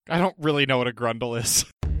I don't really know what a Grundle is.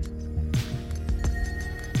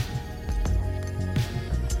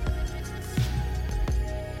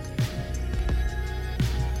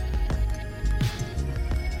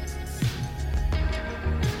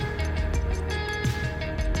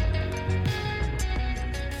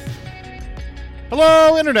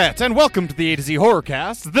 Hello, Internet, and welcome to the A to Z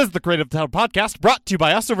Horrorcast. This is the Creative Town Podcast, brought to you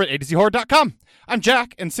by us over at AtoZHorror.com. I'm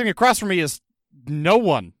Jack, and sitting across from me is no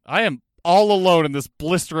one. I am all alone in this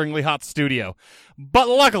blisteringly hot studio. But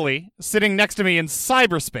luckily, sitting next to me in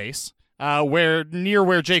cyberspace, near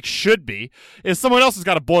where Jake should be, is someone else who's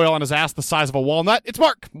got a boil on his ass the size of a walnut. It's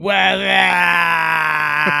Mark. Well,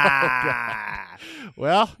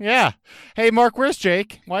 Well, yeah. Hey, Mark, where's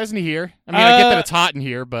Jake? Why isn't he here? I mean, I get that it's hot in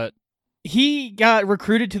here, but... He got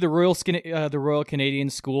recruited to the Royal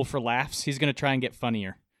Canadian School for Laughs. He's going to try and get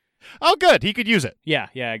funnier. Oh, good. He could use it. Yeah,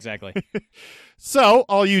 exactly. So,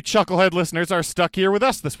 all you chucklehead listeners are stuck here with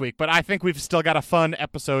us this week, but I think we've still got a fun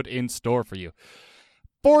episode in store for you.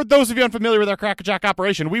 For those of you unfamiliar with our Crackerjack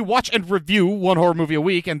operation, we watch and review one horror movie a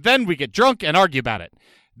week, and then we get drunk and argue about it.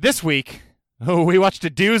 This week, we watched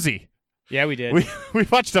a doozy. Yeah, we did. We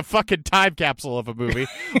watched a fucking time capsule of a movie.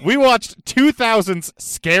 We watched 2000's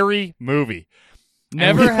Scary Movie.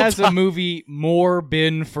 Never has a movie more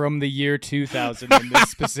been from the year 2000 than this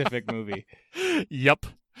specific movie. Yep.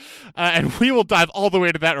 And we will dive all the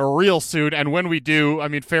way to that real soon. And when we do, I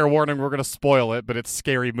mean, fair warning, we're going to spoil it, but it's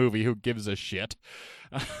Scary Movie. Who gives a shit?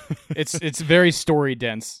 It's very story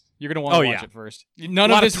dense. You're going to want to watch it first. None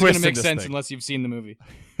of this is going to make sense unless you've seen the movie.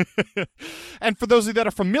 And for those of you that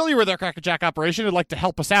are familiar with our Crackerjack operation and would like to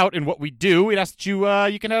help us out in what we do, we'd ask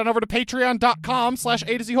that you can head on over to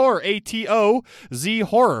patreon.com/A-to-Z-Horror, A-T-O-Z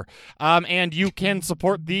Horror. And you can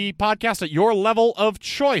support the podcast at your level of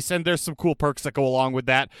choice. And there's some cool perks that go along with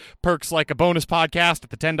that. Perks like a bonus podcast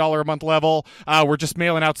at the $10 a month level. We're just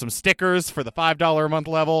mailing out some stickers for the $5 a month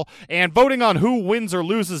level. And voting on who wins or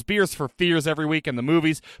loses Beers for Fears every week in the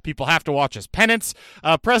movies. People have to watch as penance.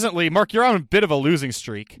 Presently, Mark, you're on a bit of a losing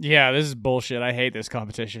streak. Yeah, this is bullshit. I hate this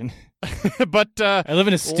competition. But I live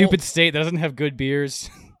in a stupid state that doesn't have good beers.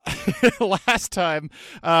 Last time,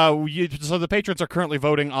 so the patrons are currently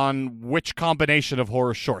voting on which combination of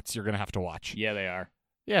horror shorts you're going to have to watch. Yeah, they are.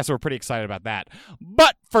 Yeah, so we're pretty excited about that.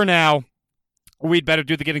 But for now, we'd better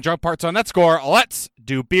do the getting drunk parts on that score. Let's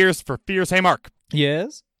do Beers for Fears. Hey, Mark.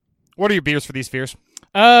 Yes? What are your beers for these fears?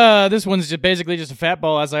 This one's basically just a fat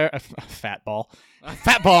ball. Fat ball.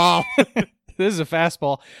 Fat ball. This is a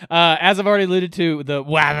fastball. As I've already alluded to,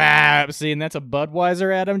 the scene, that's a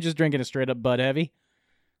Budweiser, Adam. Just drinking a straight up Bud Heavy.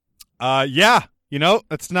 Yeah. You know,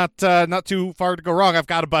 it's not too far to go wrong. I've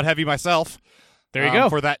got a Bud Heavy myself. There you go.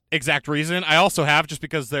 For that exact reason. I also have, just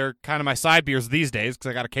because they're kind of my side beers these days,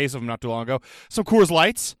 because I got a case of them not too long ago, some Coors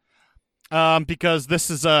Lights. Because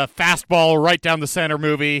this is a fastball right down the center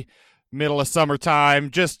movie. Middle of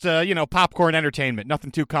summertime, just, popcorn entertainment.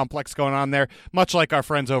 Nothing too complex going on there, much like our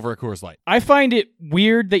friends over at Coors Light. I find it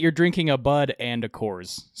weird that you're drinking a Bud and a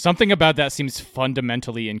Coors. Something about that seems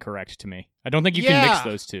fundamentally incorrect to me. I don't think you can mix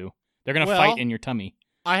those two. They're going to fight in your tummy.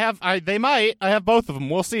 They might. I have both of them.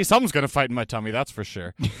 We'll see. Something's going to fight in my tummy, that's for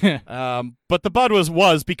sure. But the Bud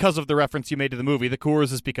was because of the reference you made to the movie. The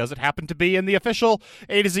Coors is because it happened to be in the official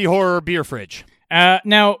A to Z Horror beer fridge.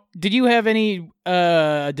 Now, did you have any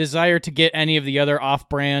desire to get any of the other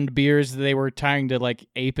off-brand beers that they were trying to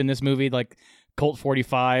ape in this movie, like Colt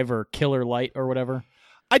 45 or Killer Light or whatever?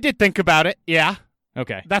 I did think about it. Yeah.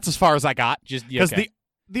 Okay. That's as far as I got. Because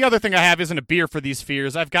the other thing I have isn't a beer for these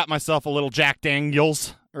fears. I've got myself a little Jack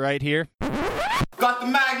Daniels right here. Got the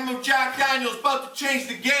Magnum of Jack Daniels, about to change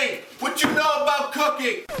the game. What you know about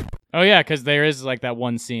cooking? Oh, yeah, because there is that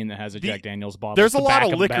one scene that has a Jack Daniels bottle. There's a lot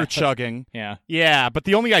of liquor chugging. Yeah. Yeah, but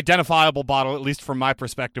the only identifiable bottle, at least from my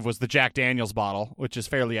perspective, was the Jack Daniels bottle, which is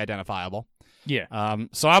fairly identifiable. Yeah.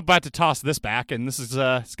 So I'm about to toss this back, and this is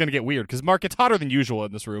it's going to get weird, because, Mark, it's hotter than usual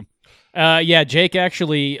in this room. Yeah, Jake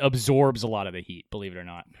actually absorbs a lot of the heat, believe it or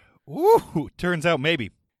not. Ooh, turns out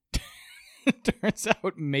maybe. Turns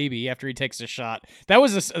out maybe after he takes a shot. That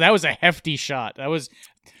was a hefty shot.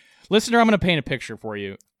 Listener, I'm going to paint a picture for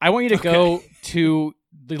you. I want you to go to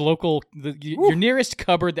your nearest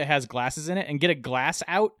cupboard that has glasses in it and get a glass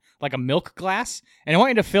out, like a milk glass, and I want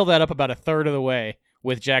you to fill that up about a third of the way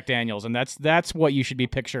with Jack Daniels, and that's what you should be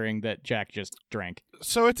picturing that Jack just drank.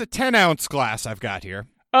 So it's a 10-ounce glass I've got here.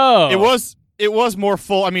 Oh. It was more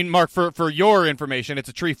full. I mean, Mark, for your information, it's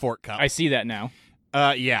a tree fork cup. I see that now.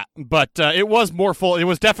 Yeah, but it was more full. It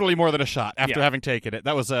was definitely more than a shot after having taken it.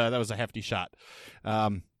 That was a hefty shot.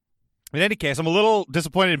 In any case, I'm a little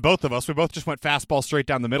disappointed in both of us. We both just went fastball straight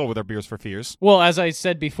down the middle with our beers for fears. Well, as I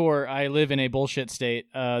said before, I live in a bullshit state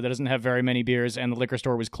that doesn't have very many beers, and the liquor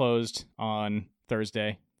store was closed on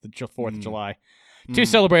Thursday, the 4th of July, to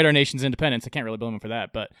celebrate our nation's independence. I can't really blame them for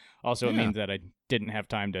that, but also it means that I didn't have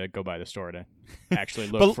time to go by the store to actually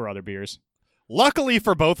look for other beers. Luckily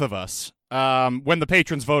for both of us, when the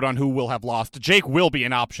patrons vote on who will have lost, Jake will be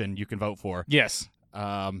an option you can vote for. Yes.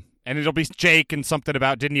 And it'll be Jake and something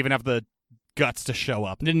about didn't even have the guts to show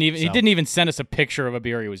up. He didn't even send us a picture of a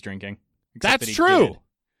beer he was drinking. That's true.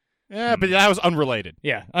 Yeah, but that was unrelated.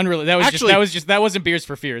 Yeah, unrelated. That wasn't beers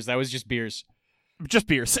for fears. That was just beers. Just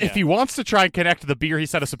beers. Yeah. If he wants to try and connect the beer he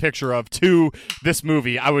sent us a picture of to this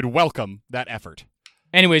movie, I would welcome that effort.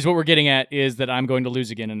 Anyways, what we're getting at is that I'm going to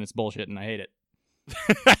lose again, and it's bullshit, and I hate it.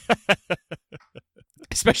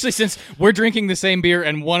 Especially since we're drinking the same beer,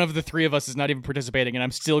 and one of the three of us is not even participating, and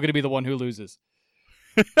I'm still going to be the one who loses.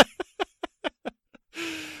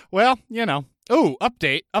 Well, you know. Oh,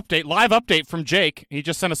 live update from Jake. He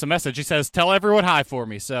just sent us a message. He says, tell everyone hi for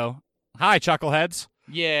me. So, hi, chuckleheads.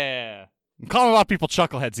 Yeah. I'm calling a lot of people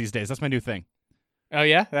chuckleheads these days. That's my new thing. Oh,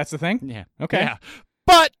 yeah? That's the thing? Yeah. Okay. Yeah.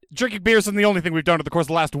 But drinking beer isn't the only thing we've done over the course of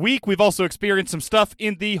the last week. We've also experienced some stuff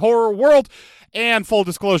in the horror world. And full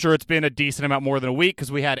disclosure, it's been a decent amount more than a week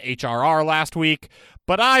because we had HRR last week.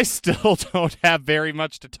 But I still don't have very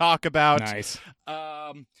much to talk about. Nice.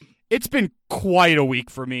 It's been quite a week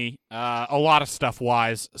for me, a lot of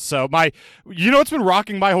stuff-wise. So you know what's been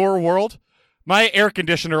rocking my horror world? My air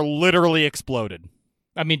conditioner literally exploded.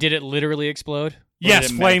 I mean, did it literally explode?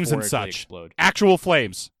 Yes, flames and such. Explode? Actual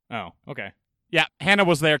flames. Oh, okay. Yeah, Hannah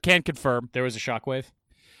was there, can confirm. There was a shockwave?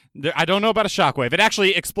 I don't know about a shockwave. It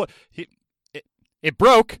actually exploded. It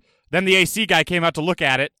broke, then the AC guy came out to look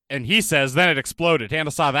at it, and he says then it exploded.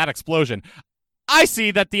 Hannah saw that explosion. I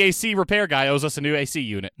see that the AC repair guy owes us a new AC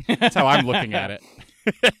unit. That's how I'm looking at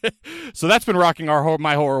it. So that's been rocking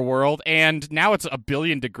my horror world, and now it's 1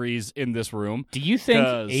 billion degrees in this room. Do you think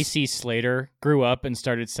AC Slater grew up and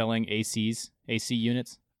started selling AC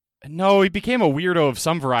units? No, he became a weirdo of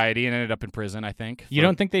some variety and ended up in prison, I think. You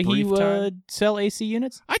don't think that he would sell AC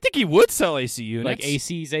units? I think he would sell AC units. Like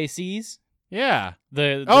ACs? Yeah.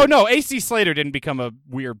 Oh, no, AC Slater didn't become a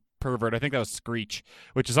weird pervert. I think that was Screech,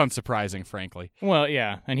 which is unsurprising, frankly. Well,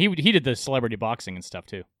 yeah, and he did the celebrity boxing and stuff,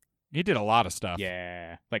 too. He did a lot of stuff.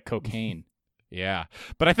 Yeah, like cocaine. Yeah,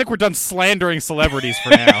 but I think we're done slandering celebrities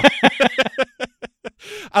for now.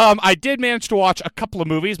 I did manage to watch a couple of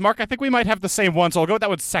movies. Mark, I think we might have the same one, so I'll go with that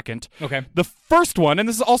one second. Okay. The first one, and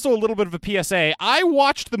this is also a little bit of a PSA, I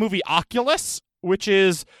watched the movie Oculus, which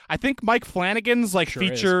is, I think, Mike Flanagan's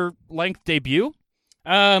feature-length debut.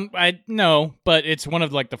 I no, but it's one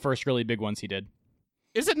of the first really big ones he did.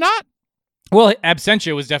 Is it not? Well,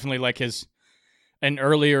 Absentia was definitely an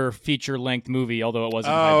earlier feature-length movie, although it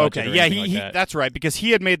wasn't high budget. Okay. Yeah, that's right, because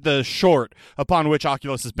he had made the short upon which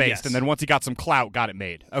Oculus is based, Yes. and then once he got some clout, got it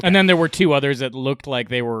made. Okay. And then there were two others that looked like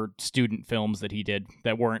they were student films that he did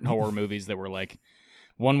that weren't horror movies. That were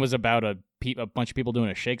one was about a bunch of people doing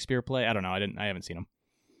a Shakespeare play. I don't know. I haven't seen them.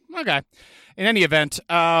 Okay. In any event,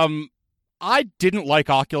 I didn't like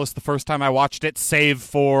Oculus the first time I watched it, save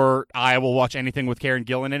for I will watch anything with Karen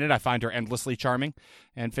Gillan in it. I find her endlessly charming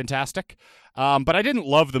and fantastic. But I didn't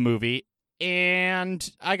love the movie,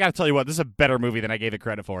 and I got to tell you what, this is a better movie than I gave it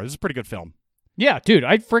credit for. This is a pretty good film. Yeah, dude,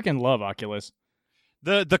 I freaking love Oculus.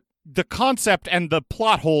 The concept and the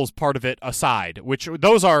plot holes part of it aside, which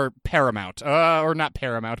those are paramount, or not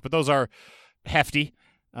paramount, but those are hefty.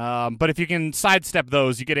 But if you can sidestep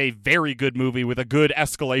those, you get a very good movie with a good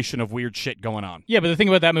escalation of weird shit going on. Yeah, but the thing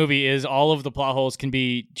about that movie is all of the plot holes can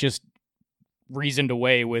be just reasoned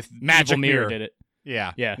away with Magic Evil Mirror Mirror. did it.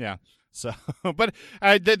 Yeah. So, but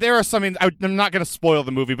there are some. I'm not going to spoil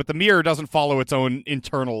the movie, but the mirror doesn't follow its own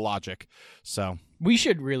internal logic. So we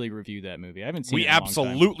should really review that movie. I haven't seen it we in a long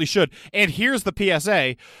absolutely should. And here's the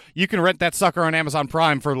PSA: you can rent that sucker on Amazon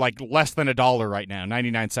Prime for less than $1 right now,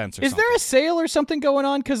 99 cents. Is there a sale or something going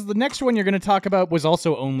on? Because the next one you're going to talk about was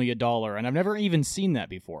also only $1, and I've never even seen that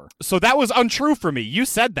before. So that was untrue for me. You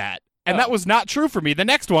said that. And that was not true for me. The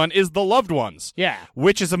next one is The Loved Ones. Yeah.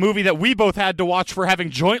 Which is a movie that we both had to watch for having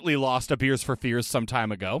jointly lost a Beers for Fears some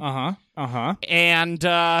time ago. Uh-huh. And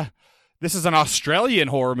this is an Australian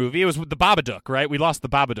horror movie. It was with the Babadook, right? We lost the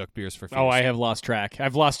Babadook Beers for Fears. Oh, I have lost track.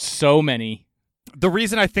 I've lost so many. The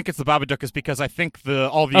reason I think it's the Babadook is because I think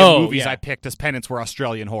all the movies I picked as penance were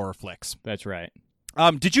Australian horror flicks. That's right.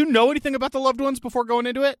 Did you know anything about The Loved Ones before going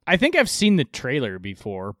into it? I think I've seen the trailer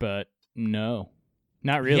before, but no.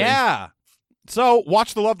 Not really. Yeah. So,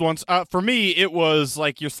 watch The Loved Ones. For me, it was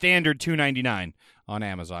your standard $2.99 on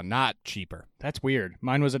Amazon, not cheaper. That's weird.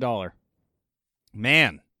 Mine was $1.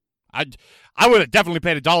 Man, I would have definitely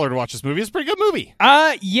paid $1 to watch this movie. It's a pretty good movie.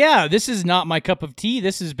 Yeah, this is not my cup of tea.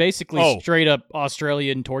 This is basically straight up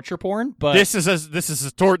Australian torture porn. But this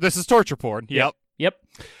is torture porn. Yep.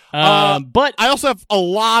 But I also have a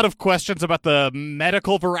lot of questions about the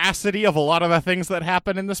medical veracity of a lot of the things that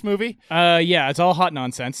happen in this movie. Yeah, it's all hot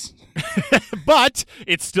nonsense. But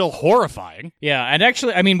it's still horrifying. Yeah, and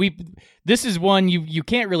actually, I mean, this is one you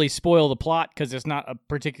can't really spoil the plot because it's not a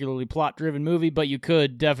particularly plot-driven movie, but you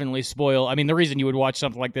could definitely spoil. I mean, the reason you would watch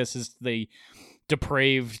something like this is the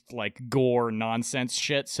depraved, like, gore nonsense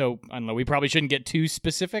shit. So I don't know. We probably shouldn't get too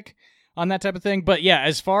specific on that type of thing. But yeah,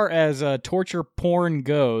 as far as torture porn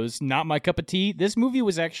goes, not my cup of tea. This movie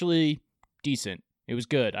was actually decent. It was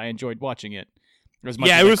good. I enjoyed watching it. As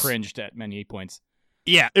much as I cringed at many points.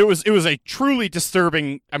 Yeah, it was a truly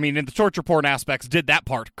disturbing. I mean, in the torture porn aspects, did that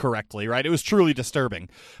part correctly, right? It was truly disturbing,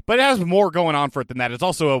 but it has more going on for it than that. It's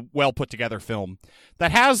also a well put together film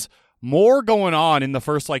that has more going on in the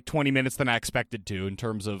first 20 minutes than I expected to, in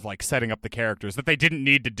terms of setting up the characters that they didn't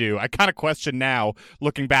need to do. I kind of question now,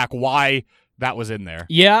 looking back, why that was in there.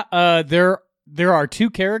 Yeah, there are two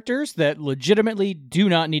characters that legitimately do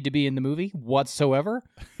not need to be in the movie whatsoever.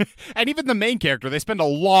 And even the main character, they spend a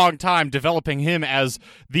long time developing him as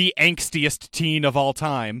the angstiest teen of all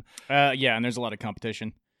time. Yeah, and there's a lot of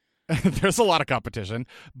competition. There's a lot of competition,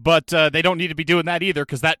 but they don't need to be doing that either,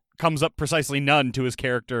 because that comes up precisely none to his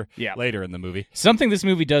character later in the movie. Something this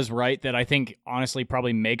movie does right that I think honestly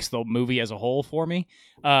probably makes the movie as a whole for me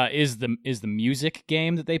is the music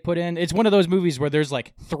game that they put in. It's one of those movies where there's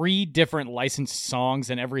 3 different licensed songs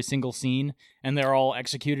in every single scene, and they're all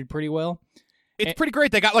executed pretty well. It's pretty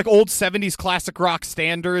great. They got old 70s classic rock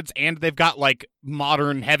standards, and they've got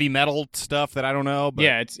modern heavy metal stuff that I don't know. But...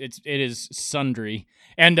 Yeah, it is sundry.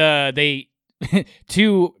 And they,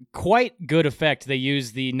 to quite good effect, they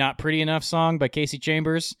use the Not Pretty Enough song by Casey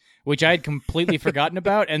Chambers, which I had completely forgotten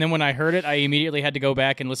about. And then when I heard it, I immediately had to go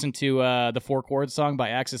back and listen to the 4 Chords song by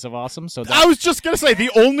Axis of Awesome. So I was just going to say,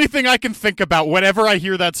 the only thing I can think about whenever I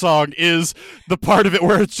hear that song is the part of it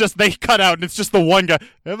where it's just, they cut out and it's just the one guy,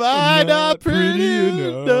 am I not pretty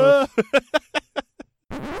enough?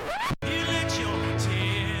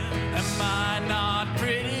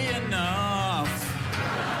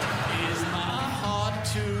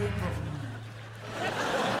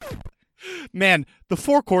 Man, the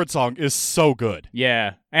 4 Chord song is so good.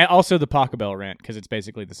 Yeah. And also the Pachelbel rant, because it's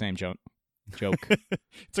basically the same joke.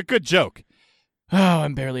 It's a good joke. Oh,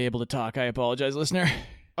 I'm barely able to talk. I apologize, listener.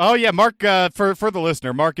 Oh, yeah, Mark, for the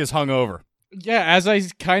listener, Mark is hungover. Yeah, as I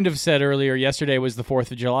kind of said earlier, yesterday was the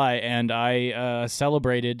 4th of July, and I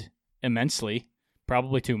celebrated immensely.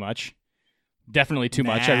 Probably too much. Definitely too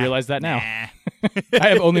much. I realize that now. I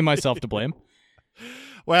have only myself to blame.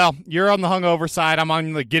 Well, you're on the hungover side. I'm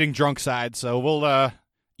on the getting drunk side, so we'll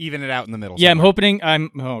even it out in the middle. Yeah, somewhere.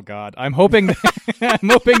 I'm hoping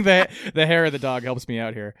that the hair of the dog helps me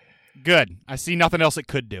out here. Good. I see nothing else it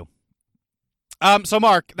could do. So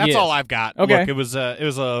Mark, that's all I've got. Okay. Look, it was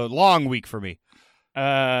a long week for me.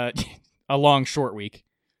 A long short week.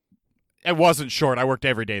 It wasn't short. I worked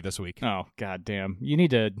every day this week. Oh, god damn. You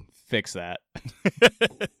need to fix that.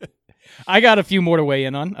 I got a few more to weigh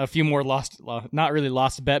in on. A few more not really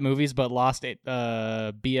lost bet movies, but lost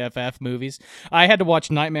BFF movies. I had to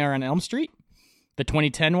watch Nightmare on Elm Street, the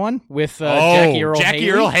 2010 one with Jackie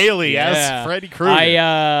Earle Haley. Yes, Freddy Krueger.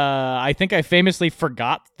 I think I famously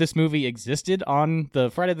forgot this movie existed on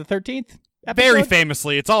the Friday the 13th episode. Very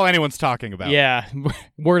famously. It's all anyone's talking about. Yeah.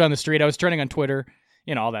 Word on the street. I was trending on Twitter,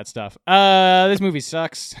 all that stuff. This movie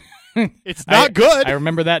sucks. It's not good. I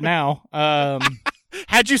remember that now.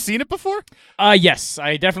 Had you seen it before? Yes,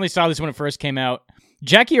 I definitely saw this when it first came out.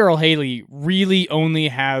 Jackie Earle Haley really only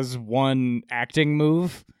has one acting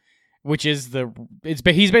move, which is he's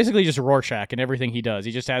basically just Rorschach in everything he does.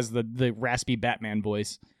 He just has the raspy Batman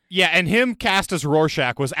voice. Yeah, and him cast as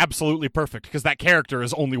Rorschach was absolutely perfect because that character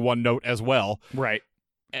is only one note as well. Right.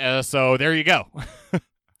 So there you go.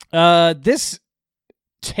 This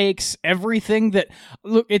takes everything that...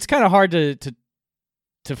 Look, it's kind of hard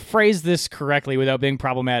to phrase this correctly without being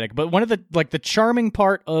problematic, but one of the charming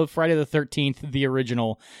part of Friday the 13th, the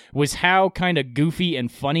original, was how kind of goofy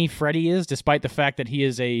and funny Freddy is, despite the fact that he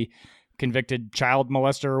is a convicted child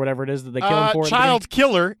molester or whatever it is that they kill him for. Child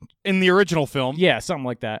killer in the original film. Yeah, something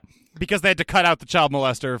like that. Because they had to cut out the child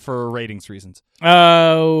molester for ratings reasons.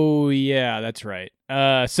 Oh, yeah, that's right.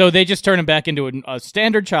 So they just turn him back into a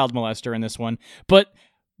standard child molester in this one. But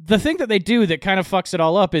the thing that they do that kind of fucks it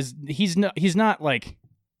all up is he's not like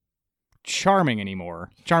charming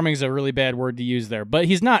anymore. Charming is a really bad word to use there, but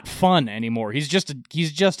he's not fun anymore. He's just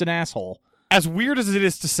an asshole. as weird as it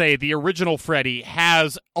is to say, the original Freddy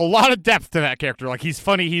has a lot of depth to that character. Like, he's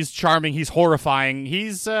funny, he's charming, he's horrifying.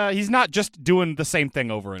 He's not just doing the same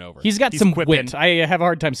thing over and over. He's got some quipping. wit. I have a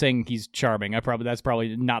hard time saying he's charming. That's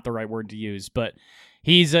probably not the right word to use, but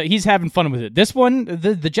he's having fun with it. This one,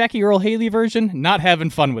 the Jackie Earl Haley version, not having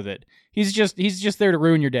fun with it. He's just there to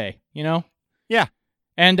ruin your day, you know? Yeah.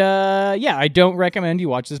 And I don't recommend you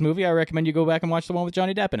watch this movie. I recommend you go back and watch the one with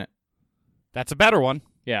Johnny Depp in it. That's a better one.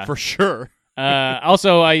 Yeah. For sure.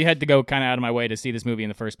 Also, I had to go kind of out of my way to see this movie in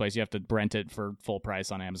the first place. You have to rent it for full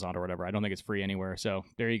price on Amazon or whatever. I don't think it's free anywhere. So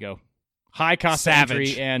there you go. High cost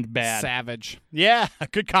entry and bad. Savage. Yeah, a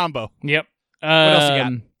good combo. Yep. What else you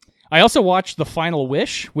got? I also watched The Final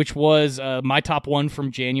Wish, which was my top one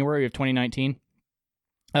from January of 2019.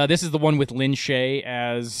 This is the one with Lin Shaye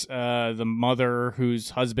as the mother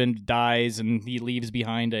whose husband dies, and he leaves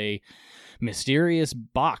behind a mysterious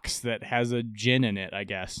box that has a djinn in it, I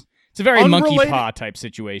guess. It's a very monkey paw type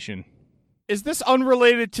situation. Is this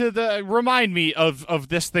unrelated to the... Remind me of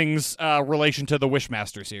this thing's relation to the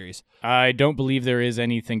Wishmaster series. I don't believe there is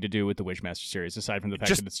anything to do with the Wishmaster series, aside from the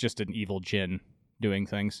fact that it's just an evil djinn doing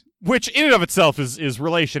things. Which, in and of itself, is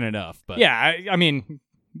relation enough. But yeah, I mean,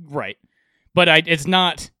 right. But it's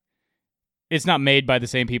not made by the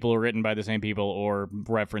same people or written by the same people or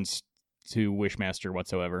referenced to Wishmaster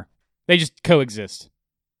whatsoever. They just coexist.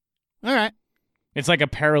 All right. It's like a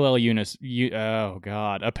parallel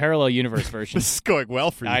a parallel universe version. This is going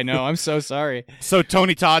well for you. I know. I'm so sorry. So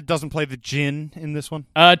Tony Todd doesn't play the djinn in this one?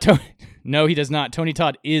 No, he does not. Tony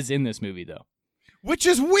Todd is in this movie, though. Which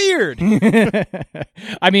is weird.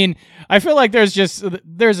 I mean, I feel like there's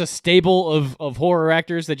a stable of horror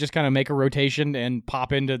actors that just kind of make a rotation and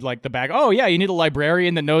pop into like the back. Oh yeah, you need a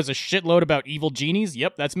librarian that knows a shitload about evil genies.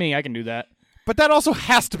 Yep, that's me. I can do that. But that also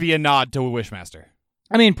has to be a nod to a Wishmaster.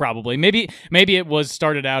 I mean, probably. Maybe it was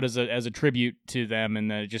started out as a tribute to them,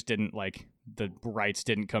 and then it just didn't, like, the rights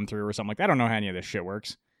didn't come through or something like that. I don't know how any of this shit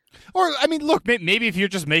works. Or, I mean, look, maybe if you're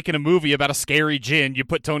just making a movie about a scary djinn, you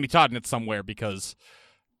put Tony Todd in it somewhere because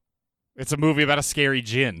it's a movie about a scary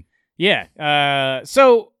djinn. Yeah.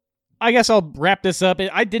 So I guess I'll wrap this up.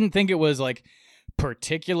 I didn't think it was, like,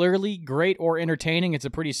 particularly great or entertaining. It's a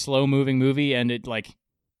pretty slow-moving movie, and it's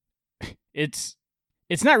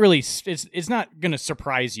not really. It's not going to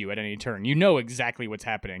surprise you at any turn. You know exactly what's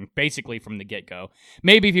happening, basically from the get-go.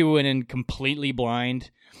 Maybe if you went in completely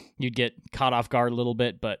blind, you'd get caught off guard a little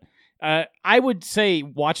bit. But I would say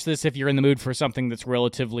watch this if you're in the mood for something that's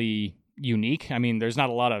relatively unique. I mean, there's not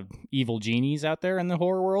a lot of evil genies out there in the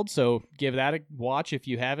horror world, so give that a watch if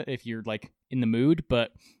you have it, if you're like in the mood.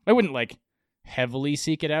 But I wouldn't like heavily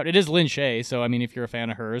seek it out. It is Lin Shaye, so I mean, if you're a fan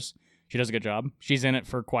of hers, she does a good job. She's in it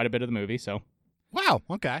for quite a bit of the movie, so. Wow,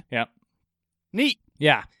 okay. Yeah. Neat.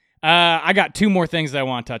 Yeah. I got two more things that I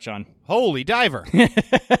want to touch on. Holy diver.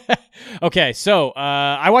 Okay, so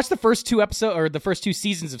I watched the first two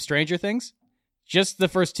seasons of Stranger Things. Just the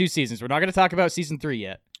first two seasons. We're not going to talk about season 3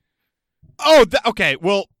 yet. Oh, okay.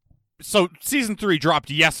 Well, so season 3 dropped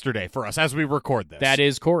yesterday for us as we record this. That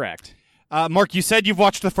is correct. Mark, you said you've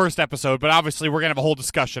watched the first episode, but obviously we're going to have a whole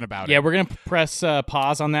discussion about it. Yeah, we're going to press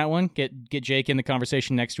pause on that one. Get Jake in the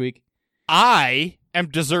conversation next week. I am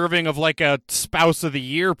deserving of like a Spouse of the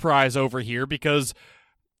Year prize over here because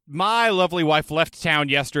my lovely wife left town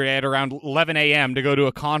yesterday at around 11 a.m. to go to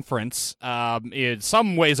a conference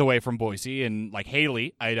some ways away from Boise in like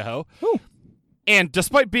Haley, Idaho. Ooh. And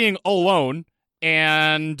despite being alone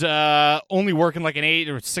and only working like an 8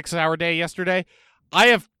 or 6 hour day yesterday, I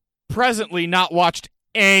have presently not watched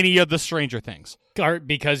any of the Stranger Things.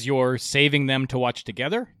 Because you're saving them to watch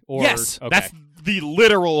together? Or? Yes, okay. That's the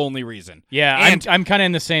literal only reason. Yeah, I'm kind of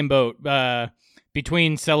in the same boat.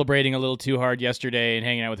 Between celebrating a little too hard yesterday and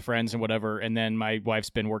hanging out with friends and whatever, and then my wife's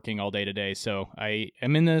been working all day today, so I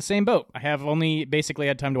am in the same boat. I have only basically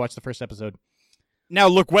had time to watch the first episode. Now,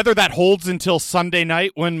 look, whether that holds until Sunday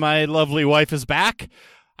night when my lovely wife is back,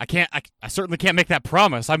 I certainly can't make that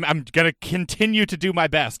promise. I'm going to continue to do my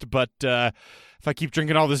best, but if I keep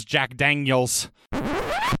drinking all this Jack Daniels...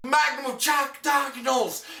 Magnum of Jack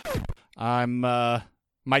Daniels!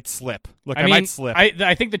 Might slip. Look, I I mean, might slip.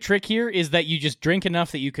 I think the trick here is that you just drink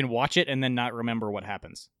enough that you can watch it and then not remember what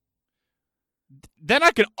happens. Then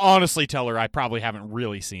I can honestly tell her I probably haven't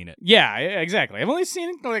really seen it. Yeah, exactly. I've only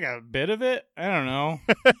seen like a bit of it. I don't know.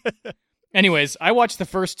 Anyways, I watched the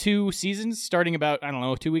first 2 seasons starting about,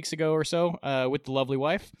 2 weeks ago or so with the lovely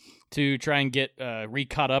wife to try and get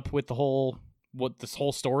re-caught up with this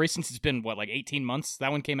whole story since it's been, 18 months?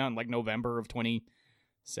 That one came out in like November of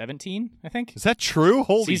 2017, I think. Is that true?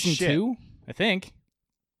 Holy Season shit. 2, I think.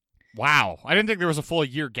 Wow. I didn't think there was a full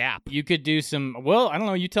year gap. You could do some. Well, I don't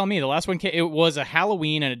know. You tell me. The last one it was a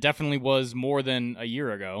Halloween, and it definitely was more than a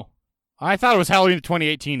year ago. I thought it was Halloween of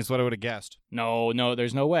 2018 is what I would have guessed. No,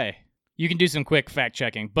 there's no way. You can do some quick fact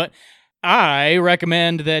checking, but I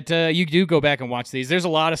recommend that you do go back and watch these. There's a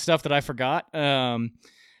lot of stuff that I forgot. I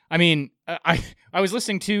was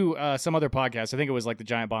listening to some other podcast. I think it was like the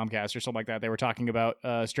Giant Bombcast or something like that. They were talking about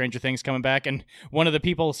Stranger Things coming back, and one of the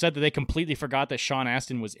people said that they completely forgot that Sean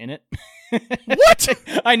Astin was in it.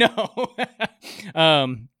 What? I know.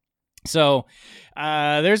 So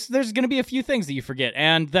there's going to be a few things that you forget,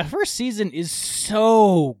 and the first season is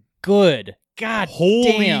so good. God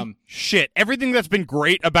Holy damn. shit. Everything that's been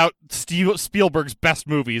great about Spielberg's best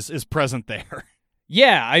movies is present there.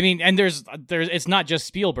 Yeah, I mean, and there's it's not just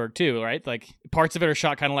Spielberg too, right? Like parts of it are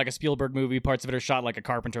shot kind of like a Spielberg movie, parts of it are shot like a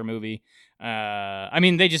Carpenter movie. I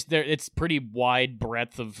mean, it's pretty wide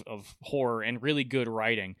breadth of horror and really good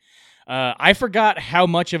writing. I forgot how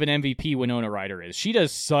much of an MVP Winona Ryder is. She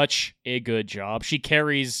does such a good job. She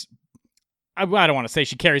carries. I don't want to say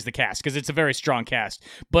she carries the cast because it's a very strong cast,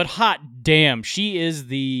 but hot damn, she's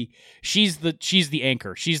the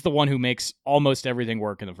anchor. She's the one who makes almost everything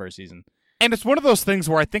work in the first season. And it's one of those things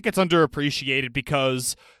where I think it's underappreciated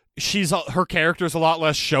because her character is a lot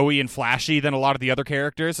less showy and flashy than a lot of the other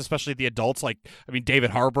characters, especially the adults, like, I mean, David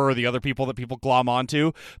Harbour or the other people that people glom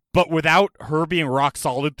onto. But without her being rock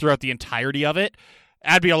solid throughout the entirety of it,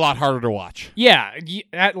 that'd be a lot harder to watch. Yeah,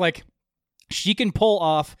 like, she can pull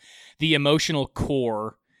off the emotional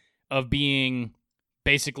core of being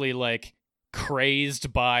basically, like,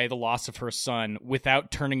 crazed by the loss of her son without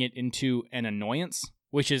turning it into an annoyance,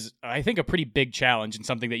 which is, I think, a pretty big challenge and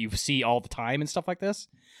something that you see all the time and stuff like this.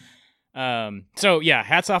 So, yeah,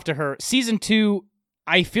 hats off to her. Season 2,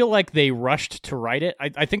 I feel like they rushed to write it.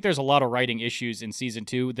 I think there's a lot of writing issues in Season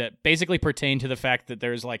 2 that basically pertain to the fact that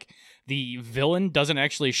there's, like, the villain doesn't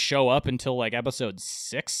actually show up until, like, episode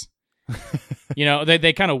 6. You know,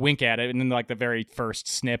 they kind of wink at it, and then, like, the very first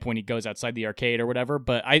snip when he goes outside the arcade or whatever.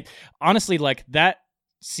 But I honestly, like, that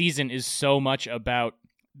season is so much about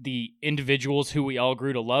the individuals who we all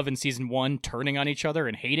grew to love in season 1 turning on each other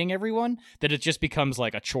and hating everyone that it just becomes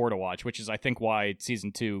like a chore to watch, which is, I think, why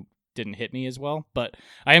season 2 didn't hit me as well. But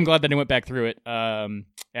I am glad that I went back through it. And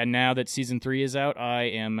now that season 3 is out, I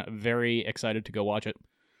am very excited to go watch it.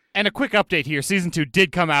 And a quick update here. Season 2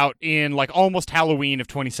 did come out in, like, almost Halloween of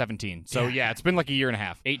 2017. So, yeah, it's been like a year and a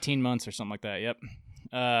half. 18 months or something like that, yep.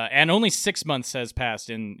 And only 6 months has passed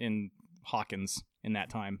in Hawkins in that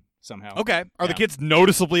time. Somehow. Okay. Are the kids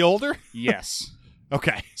noticeably older? Yes.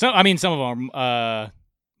 Okay. So, I mean, some of them,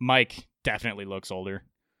 Mike definitely looks older.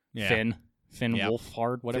 Yeah. Finn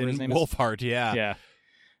Wolfhard, whatever his name is. Wolfhard, yeah. Yeah.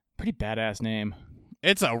 Pretty badass name.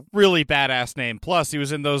 It's a really badass name. Plus, he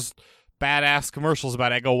was in those badass commercials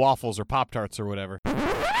about Eggo waffles or Pop-Tarts or whatever.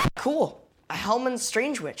 Cool. A Hellman's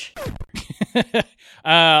Strange Witch.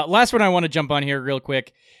 Last one I want to jump on here real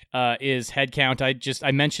quick. Is head count.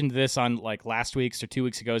 I mentioned this on like last week's or 2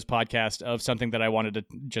 weeks ago's podcast of something that I wanted to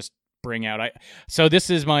just bring out. So this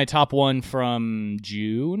is my top one from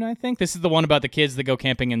June, I think. This is the one about the kids that go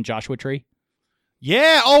camping in Joshua Tree.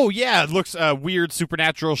 Yeah. Oh, yeah. It looks weird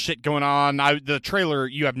supernatural shit going on. The trailer,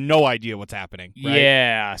 you have no idea what's happening. Right?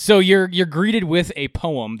 Yeah. So you're greeted with a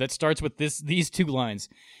poem that starts with these 2 lines.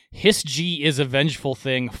 Hiss G is a vengeful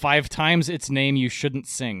thing. 5 times its name you shouldn't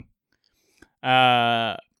sing.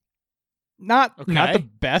 Not the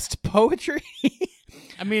best poetry.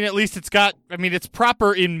 I mean, at least it's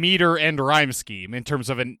proper in meter and rhyme scheme in terms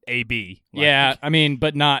of an AB. Like. Yeah, I mean,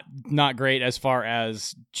 but not great as far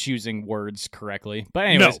as choosing words correctly. But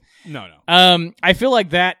anyways. No. I feel like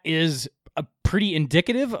that is a pretty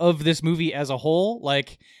indicative of this movie as a whole.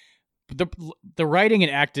 Like, the writing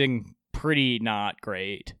and acting, pretty not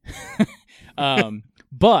great.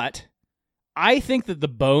 But I think that the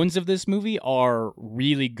bones of this movie are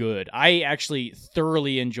really good. I actually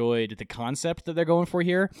thoroughly enjoyed the concept that they're going for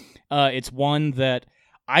here. It's one that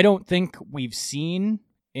I don't think we've seen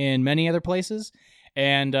in many other places.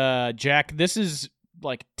 And Jack, this is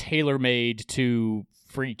like tailor-made to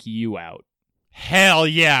freak you out. Hell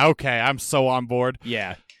yeah. Okay, I'm so on board.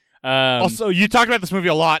 Yeah. Also, you talked about this movie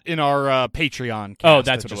a lot in our Patreon cast. Oh,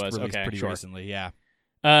 that's what it it was. Okay, pretty sure. recently, yeah.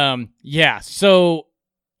 Yeah, so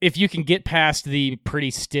if you can get past the pretty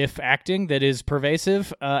stiff acting that is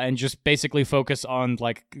pervasive, and just basically focus on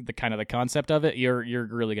like the kind of the concept of it, you're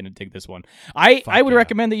really gonna dig this one. I would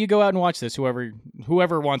recommend that you go out and watch this.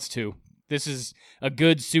 Whoever wants to. This is a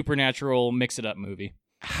good supernatural mix it up movie.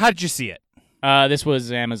 How did you see it? This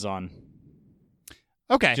was Amazon.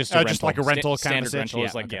 Okay, just like a rental kind standard of rental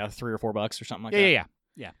is like okay. $3 or $4 or something like that.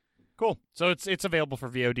 Yeah. Cool. So it's available for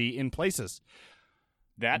VOD in places.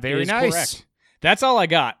 That Very is nice. correct. That's all I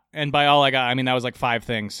got. And by all I got, I mean, that was like 5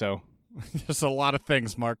 things, so... There's a lot of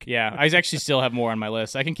things, Mark. Yeah, I actually still have more on my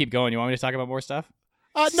list. I can keep going. You want me to talk about more stuff?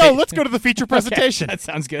 No, let's go to the feature presentation. Okay, that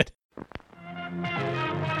sounds good.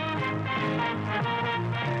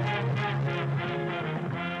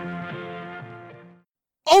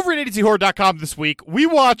 Over at ADCHorror.com this week, we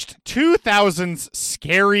watched 2000's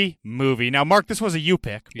Scary Movie. Now, Mark, this was a you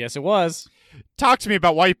pick. Yes, it was. Talk to me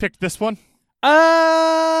about why you picked this one.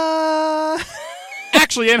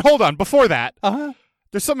 Actually, and hold on, before that, uh-huh.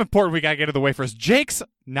 There's something important we gotta get out of the way first. Jake's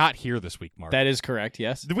not here this week, Mark. That is correct,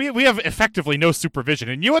 yes. We have effectively no supervision,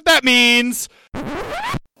 and you know what that means?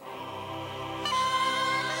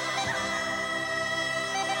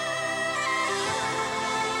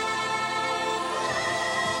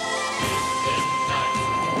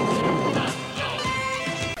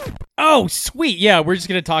 Oh, sweet. Yeah, we're just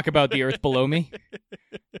going to talk about the earth below me,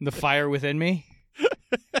 the fire within me,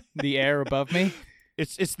 the air above me.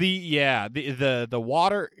 It's the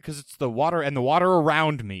water, because it's the water and the water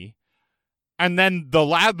around me. And then do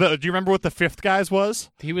you remember what the fifth guy's was?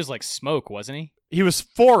 He was like smoke, wasn't he? He was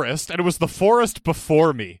forest, and it was the forest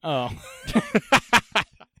before me. Oh.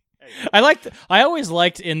 I always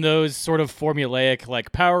liked in those sort of formulaic,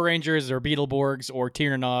 like Power Rangers or Beetleborgs or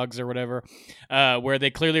Tiernogs or whatever, where they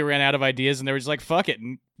clearly ran out of ideas and they were just like, fuck it,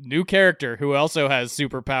 new character who also has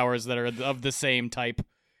superpowers that are of the same type.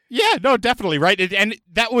 Yeah, no, definitely, right? And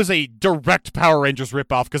that was a direct Power Rangers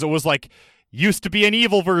ripoff, because it was like, used to be an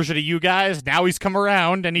evil version of you guys, now he's come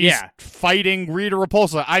around and he's fighting Rita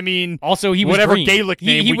Repulsa. I mean, also he was whatever green. Gaelic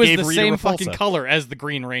name he we was gave the Rita same Repulsa. fucking color as the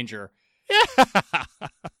Green Ranger. Yeah.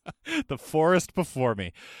 The forest before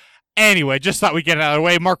me. Anyway, just thought we'd get it out of the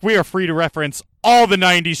way. Mark, we are free to reference all the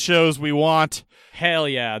 90s shows we want. Hell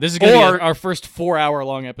yeah. This is going to be our first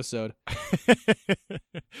 4-hour-long episode.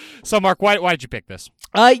 So, Mark, why did you pick this?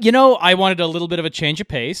 I wanted a little bit of a change of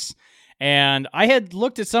pace. And I had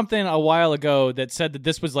looked at something a while ago that said that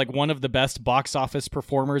this was like one of the best box office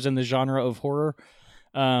performers in the genre of horror.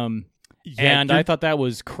 I thought that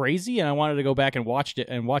was crazy, and I wanted to go back and watch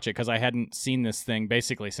it because I hadn't seen this thing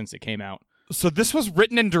basically since it came out. So this was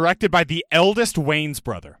written and directed by the eldest Wayans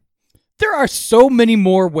brother. There are so many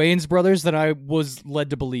more Wayans brothers than I was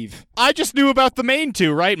led to believe. I just knew about the main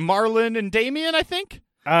two, right? Marlon and Damien, I think?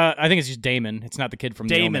 I think it's just Damon. It's not the kid from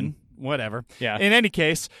Damon. Yeoman. Whatever. Yeah. In any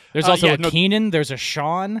case. There's also a Keenan. There's a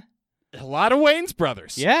Sean. A lot of Wayans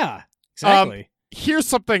brothers. Yeah, exactly. Here's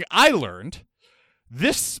something I learned.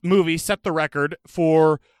 This movie set the record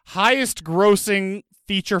for highest grossing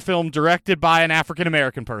feature film directed by an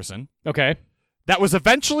African-American person. Okay. That was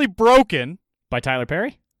eventually broken. By Tyler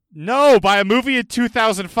Perry? No, by a movie in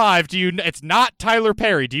 2005. It's not Tyler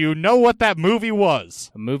Perry. Do you know what that movie was?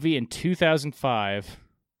 A movie in 2005.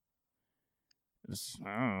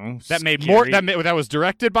 That made more. That was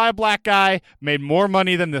directed by a black guy. Made more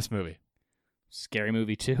money than this movie. Scary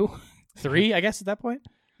Movie 2? 3, I guess, at that point?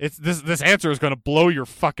 It's this answer is going to blow your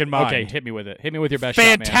fucking mind. Okay, hit me with it. Hit me with your best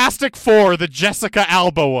Fantastic shot, man. Four, the Jessica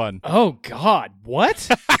Alba one. Oh, God. What?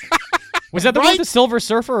 Was that the one with the Silver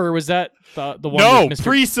Surfer, or was that the one with Mr.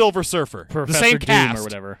 pre-Silver Surfer. Professor the same Doom cast. or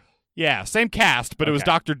whatever? Yeah, same cast, but it was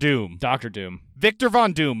Dr. Doom. Dr. Doom. Victor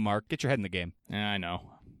Von Doom, Mark. Get your head in the game. Yeah, I know.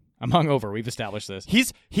 I'm hungover. We've established this.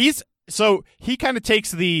 So he kind of takes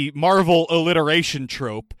the Marvel alliteration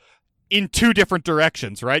trope in two different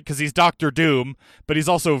directions, right? Because he's Dr. Doom, but he's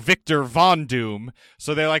also Victor Von Doom.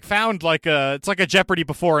 So they found it's like a Jeopardy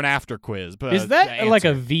before and after quiz. But is that like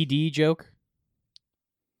a VD joke?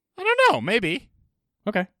 I don't know. Maybe.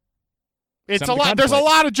 Okay. It's a lot. There's a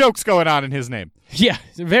lot of jokes going on in his name. Yeah,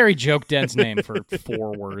 it's a very joke dense name for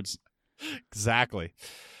 4 words. Exactly.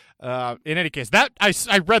 In any case, that I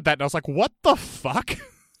read that and I was like, what the fuck?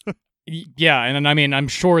 Yeah, and I mean, I'm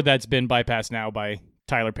sure that's been bypassed now by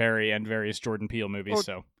Tyler Perry and various Jordan Peele movies.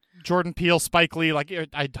 So Jordan Peele, Spike Lee,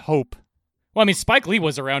 I'd hope. Well, I mean, Spike Lee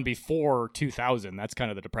was around before 2000. That's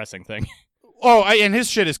kind of the depressing thing. Oh, and his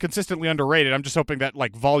shit is consistently underrated. I'm just hoping that,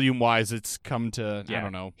 volume-wise, it's come to, I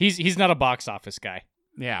don't know. He's not a box office guy.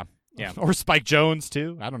 Yeah. Yeah. Or Spike Jonze,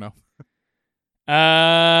 too. I don't know.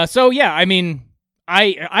 So, yeah, I mean,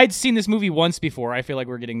 I'd seen this movie once before. I feel like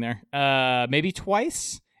we're getting there. Maybe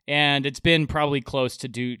twice. And it's been probably close to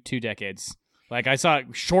 2 decades. I saw it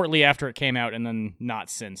shortly after it came out and then not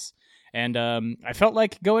since. And I felt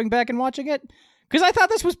like going back and watching it because I thought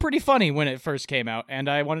this was pretty funny when it first came out, and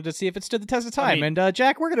I wanted to see if it stood the test of time. And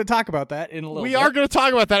Jack, we're going to talk about that in a little bit. We are going to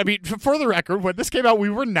talk about that. I mean, for the record, when this came out, we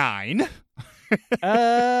were 9.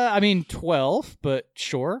 12, but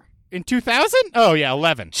sure. In 2000? Oh, yeah,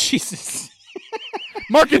 11. Jesus.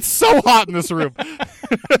 Mark, it's so hot in this room.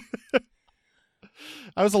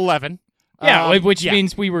 I was 11. Yeah, which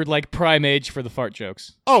means we were like prime age for the fart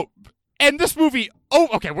jokes. Oh, and this movie. Oh,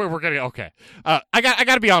 okay. We're gonna. Okay. I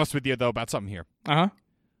got to be honest with you though about something here.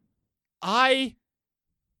 I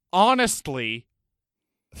honestly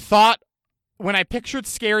thought when I pictured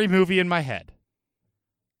Scary Movie in my head,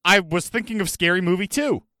 I was thinking of Scary Movie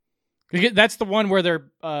 2. That's the one where they're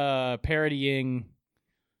parodying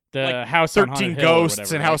the like House on 13 Haunted Hill Ghosts or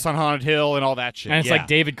whatever, and right? House on Haunted Hill and all that shit. And it's yeah. like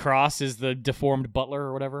David Cross is the deformed butler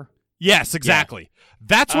or whatever. Yes, exactly.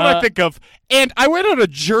 That's what I think of. And I went on a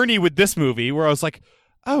journey with this movie where I was like,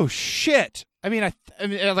 oh, shit. I mean,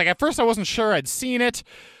 like at first I wasn't sure I'd seen it.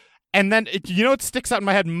 And then, what sticks out in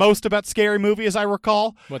my head most about Scary Movie, as I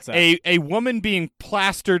recall? What's that? A woman being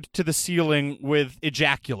plastered to the ceiling with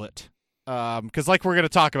ejaculate. Because like we're going to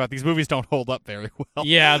talk about, these movies don't hold up very well.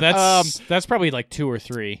 Yeah, that's probably like 2 or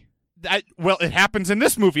 3. Well, it happens in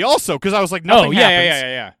this movie also, because I was like, nothing happens.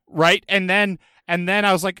 Yeah. Right? And then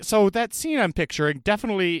I was like, so that scene I'm picturing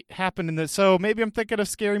definitely happened in this. So maybe I'm thinking of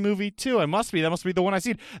Scary Movie 2. That must be the one I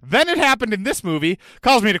seen. Then it happened in this movie.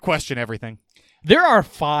 Caused me to question everything. There are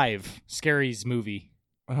 5 Scary's movie.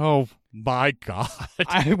 Oh my god!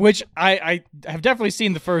 Which I have definitely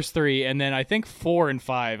seen the first 3, and then I think 4 and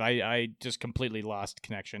 5 I just completely lost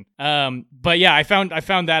connection. But yeah, I found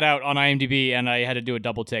that out on IMDb, and I had to do a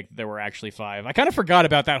double take that there were actually 5. I kind of forgot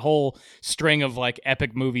about that whole string of like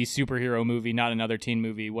epic movie, superhero movie, not another teen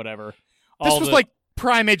movie, whatever. This was like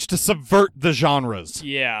prime age to subvert the genres.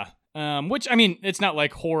 Yeah. Which I mean, it's not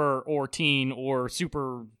like horror or teen or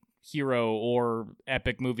super hero or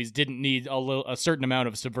epic movies didn't need a certain amount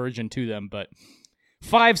of subversion to them, but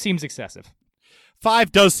 5 seems excessive.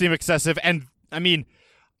 5 does seem excessive, and I mean,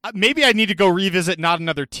 maybe I need to go revisit Not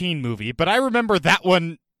Another Teen Movie, but I remember that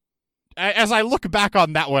one, as I look back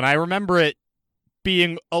on that one, I remember it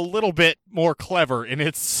being a little bit more clever in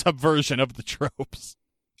its subversion of the tropes.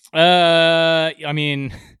 I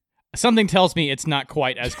mean, something tells me it's not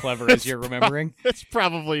quite as clever as you're remembering. It's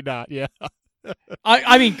probably not, yeah.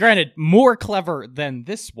 I mean, granted, more clever than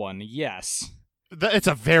this one, yes. It's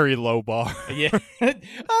a very low bar. Yeah.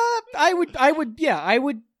 I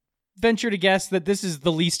would venture to guess that this is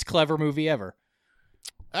the least clever movie ever.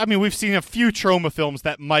 I mean, we've seen a few trauma films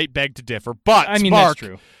that might beg to differ, but I mean, Mark, that's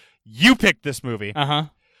true. You picked this movie. Uh-huh.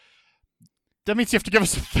 That means you have to give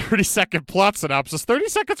us a 30-second plot synopsis. 30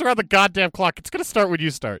 seconds around the goddamn clock. It's going to start when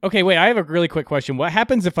you start. Okay, wait, I have a really quick question. What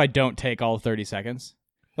happens if I don't take all 30 seconds?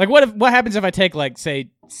 Like, what happens if I take, like,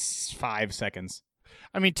 say, 5 seconds?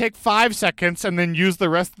 I mean, take 5 seconds and then use the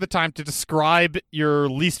rest of the time to describe your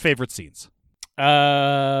least favorite scenes.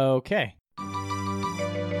 Okay.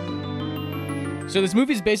 So this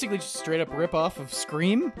movie is basically just a straight-up rip-off of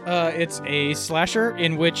Scream. It's a slasher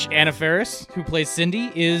in which Anna Faris, who plays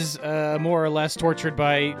Cindy, is more or less tortured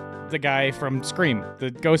by the guy from Scream,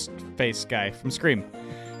 the ghost face guy from Scream.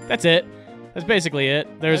 That's it. That's basically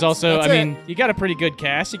it. There's you got a pretty good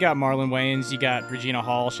cast. You got Marlon Wayans, you got Regina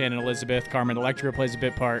Hall, Shannon Elizabeth, Carmen Electra plays a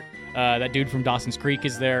bit part. That dude from Dawson's Creek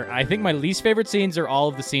is there. I think my least favorite scenes are all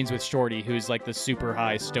of the scenes with Shorty, who's like the super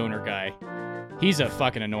high stoner guy. He's a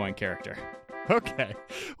fucking annoying character. Okay.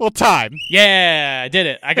 Well, time. Yeah, I did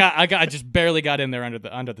it. I just barely got in there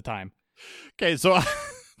under the time. Okay, so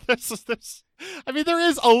there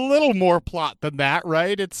is a little more plot than that,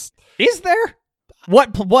 right? Is there?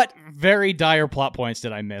 What very dire plot points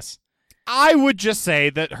did I miss? I would just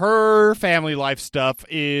say that her family life stuff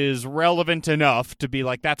is relevant enough to be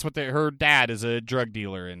like, that's what her dad is a drug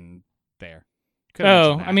dealer in there.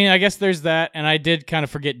 I mean, I guess there's that, and I did kind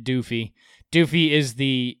of forget Doofy. Doofy is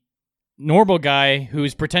the normal guy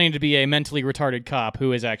who's pretending to be a mentally retarded cop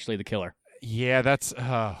who is actually the killer. Yeah, that's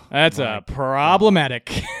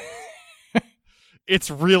problematic.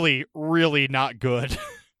 It's really, really not good.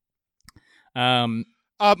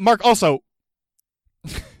 Mark, also,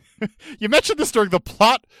 you mentioned this during the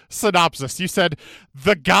plot synopsis. You said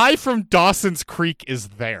the guy from Dawson's Creek is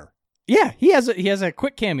there. Yeah, he has a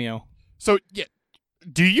quick cameo. So, yeah,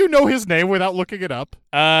 do you know his name without looking it up?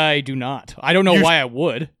 I do not. I don't know why I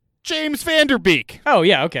would. James Vanderbeek. Oh,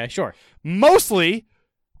 yeah, okay, sure. Mostly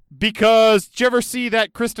because, did you ever see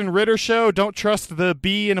that Kristen Ritter show, Don't Trust the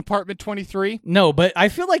Bee in Apartment 23? No, but I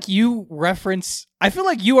feel like you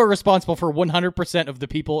are responsible for 100% of the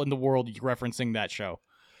people in the world referencing that show.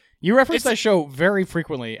 You reference that show very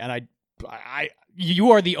frequently, and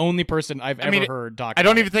you are the only person I've ever heard talk about I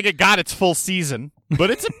don't even think it got its full season,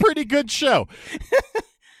 but it's a pretty good show.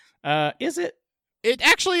 Is it? It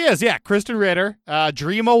actually is, yeah. Kristen Ritter,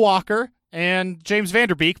 Dreama Walker, and James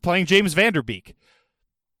Vanderbeek playing James Vanderbeek.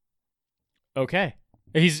 Okay.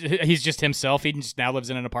 He's just himself. He just now lives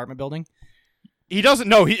in an apartment building. He doesn't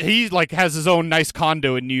know. He like has his own nice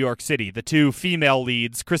condo in New York City. The two female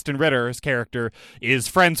leads, Kristen Ritter's character, is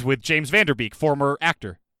friends with James Vanderbeek, former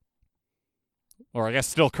actor, or I guess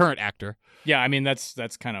still current actor. Yeah, I mean that's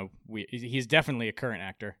kind of weird. He's definitely a current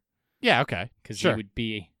actor. Yeah, okay, because sure. he would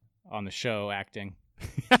be on the show acting,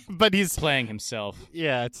 but he's playing himself.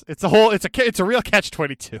 Yeah, it's a real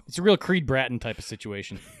catch-22. It's a real Creed Bratton type of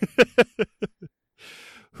situation.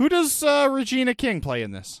 Who does Regina King play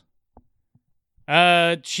in this?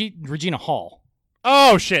 Regina Hall.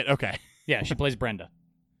 Oh shit. Okay. Yeah, she plays Brenda.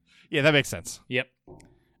 Yeah, that makes sense. Yep.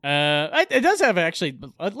 It does have actually.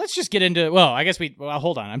 Let's just get into. Well, I guess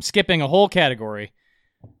hold on. I'm skipping a whole category.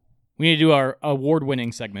 We need to do our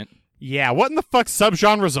award-winning segment. Yeah. What in the fuck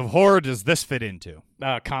subgenres of horror does this fit into?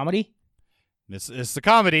 Comedy. This is a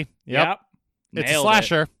comedy. Yep. It's a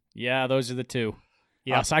slasher. Yeah, those are the two.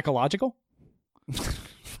 Yeah. Psychological.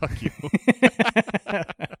 Fuck you.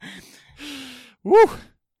 Woo.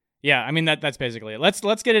 Yeah, I mean that's basically it.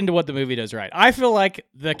 Let's get into what the movie does right. I feel like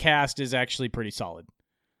the cast is actually pretty solid.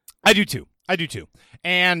 I do too.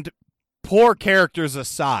 And poor characters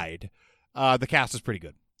aside, the cast is pretty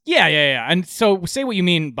good. Yeah. And so say what you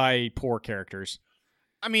mean by poor characters.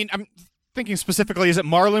 I mean, I'm thinking specifically, is it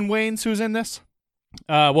Marlon Wayans who's in this?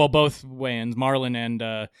 Well, both Wayans, Marlon and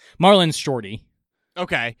Marlon's Shorty.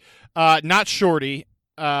 Okay. Not Shorty.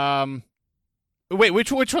 Wait,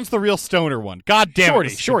 which one's the real stoner one? God damn it.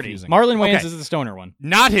 Shorty. Marlon Wayans is the stoner one.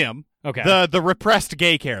 Not him. Okay. The repressed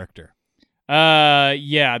gay character.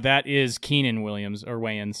 Yeah, that is Keenan Williams or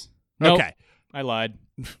Wayans. Nope, okay. I lied.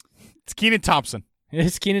 It's Kenan Thompson.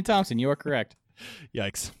 It's Keenan Thompson. You are correct.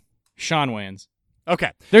 Yikes. Sean Wayans.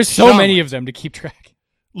 Okay. There's so many of them to keep track.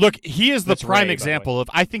 Look, he is the That's prime Ray, example of,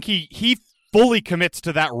 I think he fully commits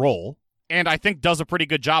to that role. And I think does a pretty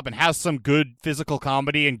good job and has some good physical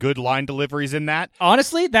comedy and good line deliveries in that.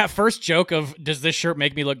 Honestly, that first joke of, does this shirt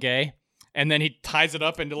make me look gay? And then he ties it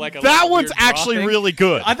up into like a that one's actually really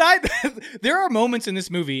good. I thought there are moments in this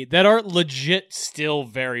movie that are legit still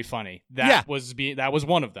very funny. That was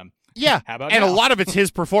one of them. Yeah. How about and now? a lot of it's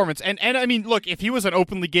his performance. And I mean, look, if he was an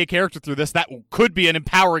openly gay character through this, that could be an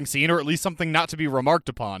empowering scene or at least something not to be remarked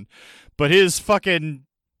upon. But his fucking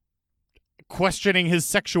questioning his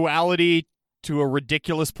sexuality to a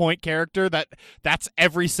ridiculous point character, that's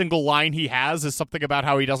every single line he has is something about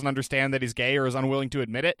how he doesn't understand that he's gay or is unwilling to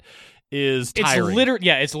admit it, is tiring.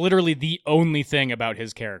 It's literally the only thing about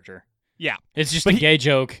his character. Yeah. It's just a gay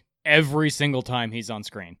joke every single time he's on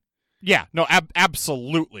screen. Yeah, no,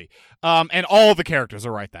 absolutely. And all the characters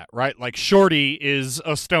are right? Like, Shorty is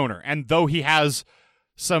a stoner, and though he has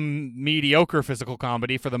some mediocre physical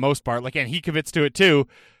comedy for the most part, like, and he commits to it too,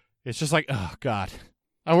 it's just like, oh, God.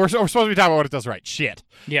 We're supposed to be talking about what it does right. Shit.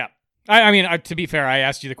 Yeah. I mean, to be fair, I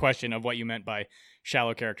asked you the question of what you meant by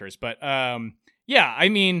shallow characters, but yeah, I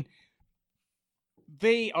mean,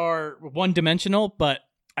 they are one-dimensional, but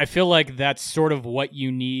I feel like that's sort of what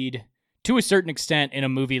you need to a certain extent in a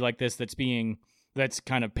movie like this that's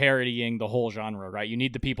kind of parodying the whole genre, right? You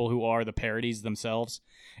need the people who are the parodies themselves.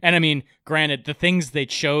 And I mean, granted, the things they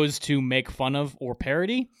chose to make fun of or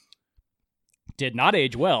parody did not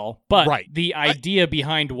age well, but the idea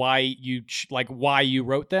behind why you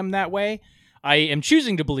wrote them that way, I am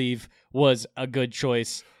choosing to believe was a good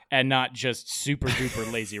choice and not just super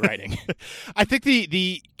duper lazy writing. I think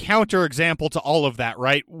the counter example to all of that,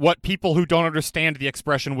 right? What people who don't understand the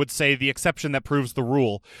expression would say the exception that proves the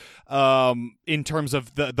rule, in terms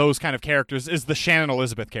of those kind of characters, is the Shannon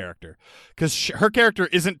Elizabeth character, because her character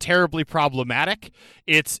isn't terribly problematic.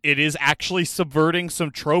 It is actually subverting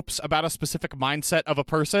some tropes about a specific mindset of a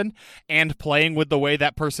person and playing with the way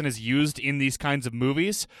that person is used in these kinds of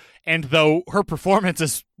movies. And though her performance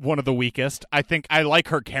is one of the weakest, I think I like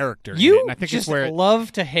her character. You and I think just it's where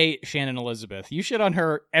love to hate Shannon Elizabeth. You shit on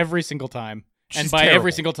her every single time. And She's by terrible.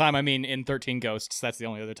 every single time, I mean in 13 Ghosts. That's the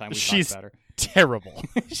only other time we talked about her. Terrible.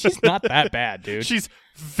 She's not that bad, dude. She's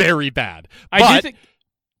very bad. I But do think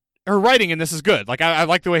her writing in this is good. Like, I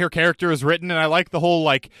like the way her character is written, and I like the whole,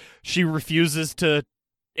 like, she refuses to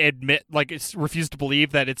admit, like, refuses to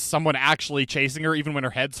believe that it's someone actually chasing her, even when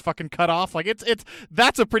her head's fucking cut off. Like,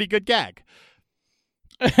 that's a pretty good gag.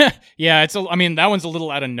 Yeah, I mean, that one's a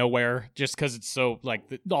little out of nowhere just because it's so, like,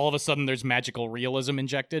 all of a sudden there's magical realism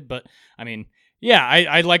injected. But, I mean, yeah,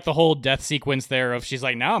 I like the whole death sequence there of she's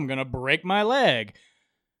like, now I'm going to break my leg.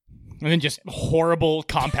 And then just horrible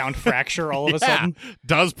compound fracture all of a sudden.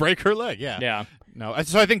 Does break her leg, yeah. Yeah. No,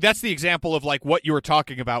 so I think that's the example of, like, what you were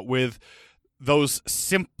talking about with those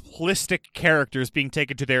simplistic characters being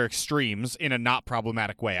taken to their extremes in a not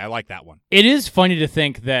problematic way. I like that one. It is funny to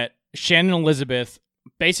think that Shannon Elizabeth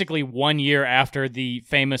basically 1 year after the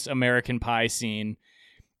famous American Pie scene,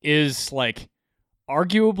 is like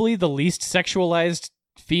arguably the least sexualized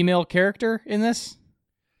female character in this.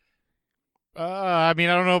 I mean,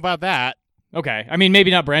 I don't know about that. Okay. I mean,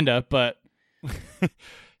 maybe not Brenda, but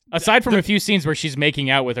aside from a few scenes where she's making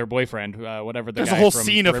out with her boyfriend, whatever the There's guy a whole from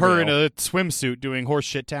scene of her in Riverdale. a swimsuit doing horse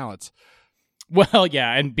shit talents. Well,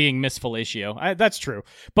 yeah, and being Miss Fellatio. That's true.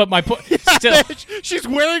 But my point, still, She's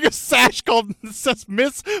wearing a sash that says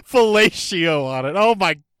Miss Fellatio on it. Oh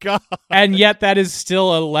my god! and yet that is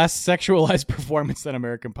still a less sexualized performance than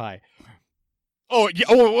American Pie. Oh yeah.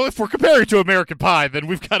 Oh, well, if we're comparing to American Pie, then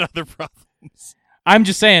we've got other problems. I'm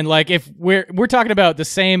just saying, like, if we're talking about the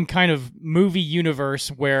same kind of movie universe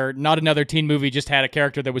where not another teen movie just had a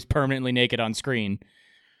character that was permanently naked on screen.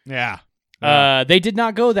 Yeah. They did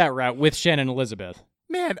not go that route with Shannon Elizabeth.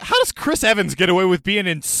 Man, how does Chris Evans get away with being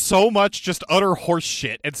in so much just utter horse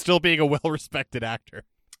shit and still being a well-respected actor?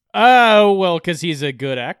 Oh, well, because he's a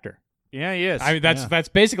good actor. Yeah, he is. I mean, that's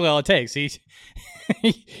basically all it takes. He's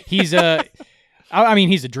he's a, I mean,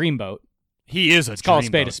 he's a dreamboat. He is a It's called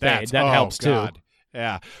spade a spade. That helps too.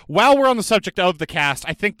 Yeah. While we're on the subject of the cast,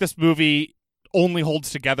 I think this movie only holds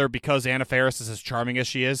together because Anna Faris is as charming as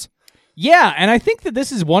she is. Yeah, and I think that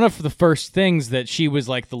this is one of the first things that she was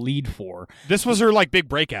like the lead for. This was her like big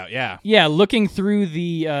breakout, yeah. Yeah, looking through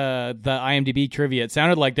the IMDb trivia, it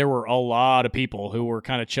sounded like there were a lot of people who were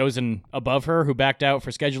kind of chosen above her who backed out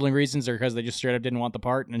for scheduling reasons or because they just straight up didn't want the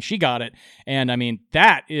part, and she got it. And I mean,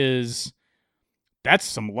 that's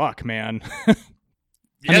some luck, man.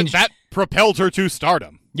 Yeah, I mean, that propelled her to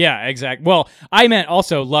stardom. Yeah, exactly. Well, I meant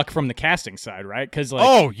also luck from the casting side, right? Because like,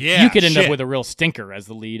 oh yeah, you could end shit. up with a real stinker as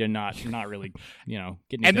the lead and not really,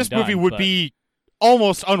 getting. And this done, movie would but... be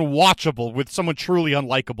almost unwatchable with someone truly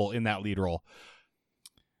unlikable in that lead role.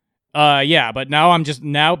 Yeah, but now I'm just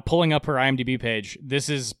pulling up her IMDb page. This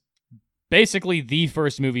is basically the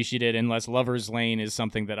first movie she did, unless Lover's Lane is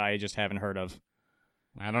something that I just haven't heard of.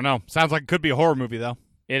 I don't know. Sounds like it could be a horror movie though.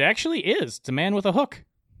 It actually is. It's a man with a hook.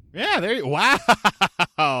 Yeah, there you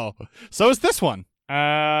wow. So is this one.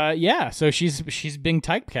 Yeah, so she's being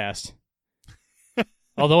typecast.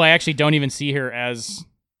 Although I actually don't even see her as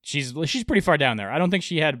she's pretty far down there. I don't think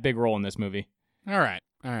she had a big role in this movie. All right.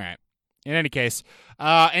 In any case,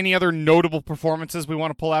 any other notable performances we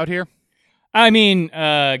want to pull out here? I mean,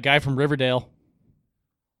 guy from Riverdale,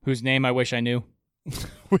 whose name I wish I knew.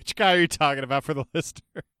 Which guy are you talking about for the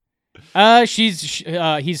listener?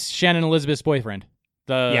 He's Shannon Elizabeth's boyfriend.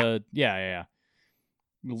 Yeah.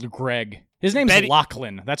 Greg. His name's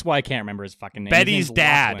Lachlan. That's why I can't remember his fucking name. Betty's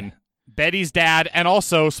dad. Betty's dad, and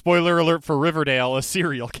also, spoiler alert for Riverdale, a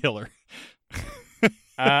serial killer.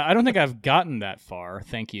 I don't think I've gotten that far.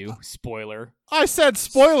 Thank you. Spoiler. I said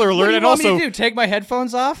spoiler alert, What do you and want also me to do? Take my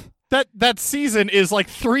headphones off? that season is like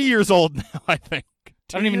 3 years old now. I think. I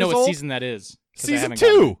don't even know what season that is. Season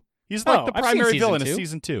 2. He's like the I've primary seen villain season of 2.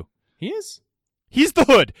 season 2. He is? He's the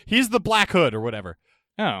hood. He's the black hood or whatever.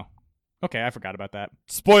 Oh. Okay, I forgot about that.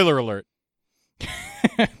 Spoiler alert.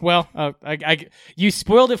 Well, you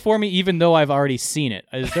spoiled it for me, even though I've already seen it.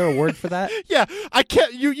 Is there a word for that? Yeah, I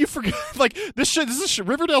can't. You forgot. Like this is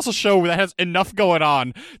Riverdale's a show that has enough going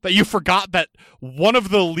on that you forgot that one of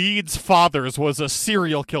the lead's fathers was a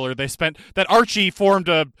serial killer. That Archie formed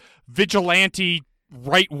a vigilante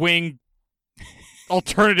right wing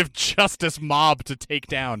alternative justice mob to take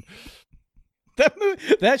down.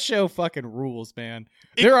 That show fucking rules, man.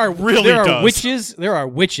 It there are does. witches. There are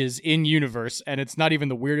witches in universe, and it's not even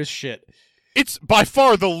the weirdest shit. It's by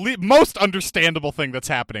far the most understandable thing that's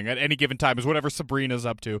happening at any given time is whatever Sabrina's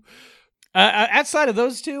up to. Outside of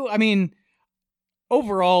those two, I mean,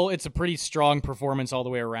 overall, it's a pretty strong performance all the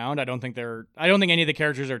way around. I don't think any of the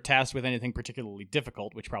characters are tasked with anything particularly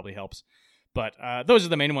difficult, which probably helps. But those are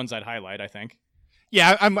the main ones I'd highlight, I think.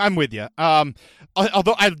 Yeah, I'm with you.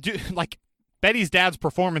 Although I do like Betty's dad's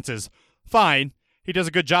performance is fine. He does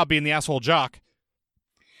a good job being the asshole jock.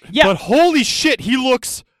 Yeah. But holy shit, he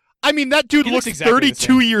looks... I mean, that dude looks exactly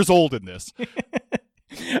 32 years old in this.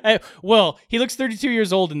 Well, he looks 32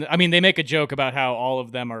 years old. I mean, they make a joke about how all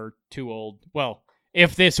of them are too old. Well,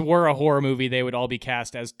 if this were a horror movie, they would all be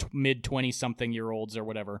cast as mid-20-something-year-olds or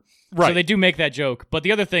whatever. Right. So they do make that joke. But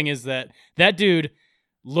the other thing is that dude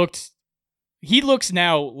looks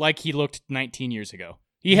now like he looked 19 years ago.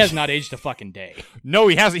 He has not aged a fucking day. No,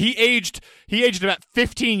 he hasn't. He aged about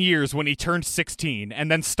 15 years when he turned 16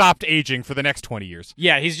 and then stopped aging for the next 20 years.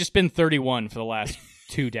 Yeah, he's just been 31 for the last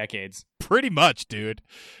 2 decades. Pretty much, dude.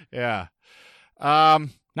 Yeah.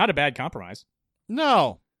 Not a bad compromise.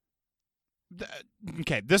 No.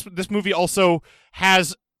 Okay, this movie also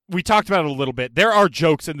has we talked about it a little bit. There are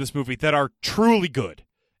jokes in this movie that are truly good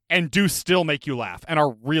and do still make you laugh and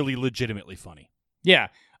are really legitimately funny. Yeah.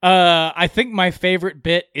 I think my favorite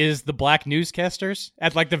bit is the black newscasters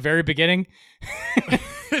at like the very beginning.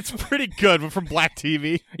 It's pretty good, but from Black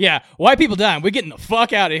TV. Yeah, white people dying. We're getting the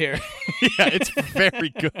fuck out of here. Yeah, it's very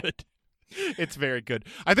good. It's very good.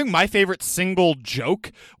 I think my favorite single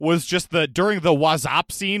joke was just during the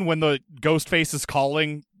Wazop scene when the Ghostface is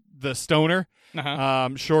calling the stoner.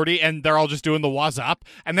 Shorty, and they're all just doing the Wazop,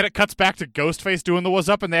 and then it cuts back to Ghostface doing the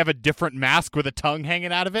Wazop, and they have a different mask with a tongue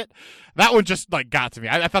hanging out of it. That one just like got to me.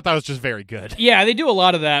 I thought that was just very good. Yeah, they do a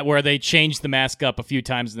lot of that where they change the mask up a few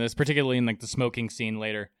times in this, particularly in like the smoking scene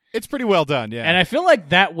later. It's pretty well done, yeah. And I feel like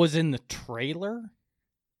that was in the trailer.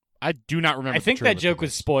 I do not remember. I think that joke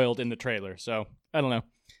was spoiled in the trailer, so I don't know.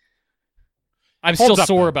 I'm Holds still up,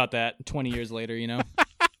 sore though. about that 20 years later, you know?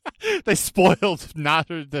 They spoiled not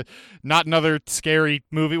another scary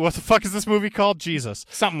movie. What the fuck is this movie called? Jesus.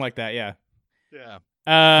 Something like that, yeah.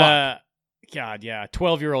 Yeah. God, yeah.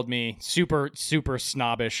 12-year-old me, super, super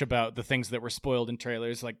snobbish about the things that were spoiled in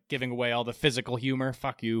trailers, like giving away all the physical humor.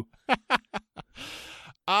 Fuck you.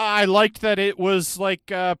 I liked that it was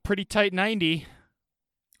like pretty tight 90.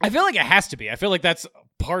 I feel like it has to be. I feel like that's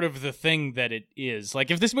part of the thing that it is.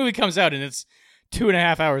 Like, if this movie comes out and it's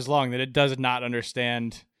 2.5 hours long, then it does not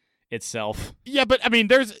understand itself. Yeah, but I mean,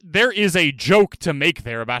 there is a joke to make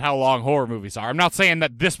there about how long horror movies are. I'm not saying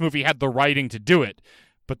that this movie had the writing to do it,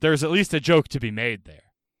 but there's at least a joke to be made there.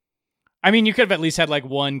 I mean, you could have at least had like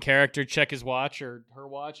one character check his watch or her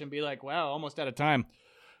watch and be like, "Wow, almost out of time."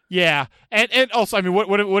 Yeah, and also, I mean,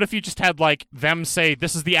 what if you just had like them say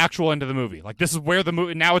this is the actual end of the movie, like this is where the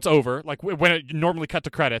movie now it's over, like when it normally cut to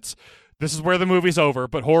credits. This is where the movie's over,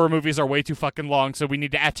 but horror movies are way too fucking long, so we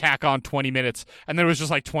need to attack on 20 minutes. And then it was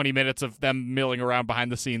just like 20 minutes of them milling around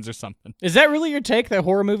behind the scenes or something. Is that really your take, that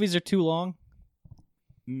horror movies are too long?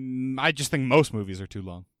 I just think most movies are too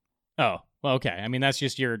long. Oh, well, okay. I mean, that's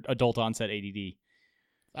just your adult onset ADD.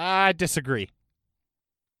 I disagree.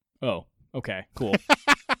 Oh, okay, cool.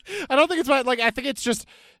 I don't think it's about, like, I think it's just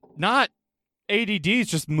not ADD.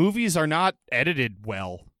 It's just movies are not edited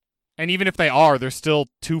well. And even if they are, they're still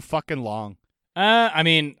too fucking long. I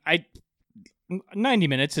mean, 90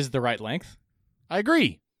 minutes is the right length. I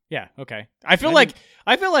agree. Yeah, okay. I feel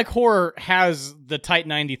like horror has the tight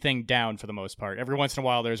 90 thing down for the most part. Every once in a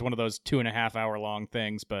while, there's one of those 2.5 hour long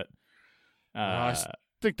things, but I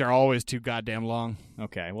think they're always too goddamn long.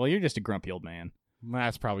 Okay, well, you're just a grumpy old man.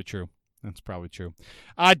 That's probably true.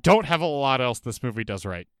 I don't have a lot else this movie does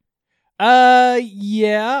right.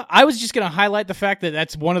 Yeah. I was just gonna highlight the fact that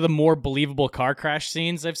that's one of the more believable car crash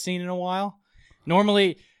scenes I've seen in a while.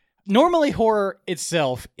 Normally horror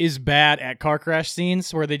itself is bad at car crash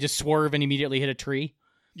scenes where they just swerve and immediately hit a tree.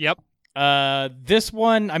 Yep. This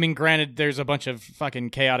one, I mean, granted, there's a bunch of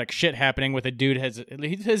fucking chaotic shit happening with a dude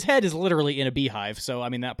his head is literally in a beehive, so I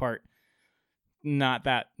mean that part not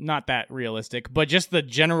that realistic, but just the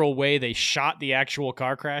general way they shot the actual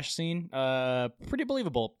car crash scene, pretty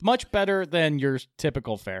believable. Much better than your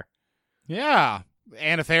typical fare. Yeah.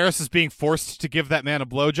 Anna Faris is being forced to give that man a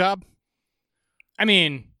blowjob. I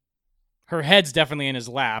mean, her head's definitely in his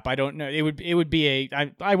lap. I don't know. It would be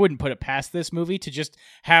I wouldn't put it past this movie to just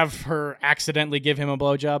have her accidentally give him a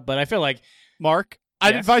blowjob, but I feel like Mark,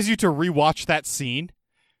 I'd advise you to rewatch that scene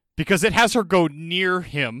because it has her go near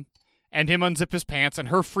him and him unzip his pants and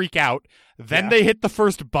her freak out. Then they hit the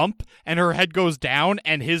first bump and her head goes down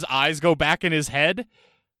and his eyes go back in his head.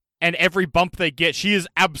 And every bump they get, she is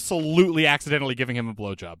absolutely accidentally giving him a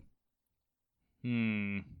blowjob.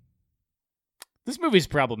 This movie's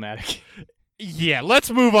problematic. Yeah,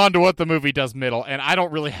 let's move on to what the movie does middle, and I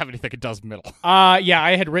don't really have anything it does middle. Yeah,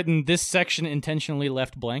 I had written this section intentionally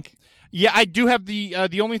left blank. Yeah, I do have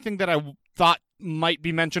the only thing that I thought might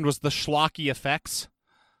be mentioned was the schlocky effects.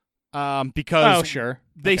 Because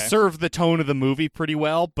they serve the tone of the movie pretty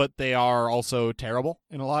well, but they are also terrible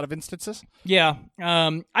in a lot of instances. Yeah.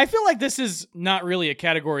 I feel like this is not really a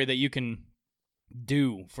category that you can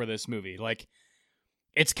do for this movie. Like,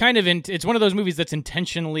 it's kind of it's one of those movies that's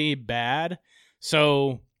intentionally bad.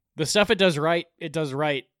 So the stuff it does right, and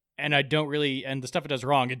the stuff it does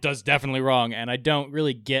wrong, it does definitely wrong, and I don't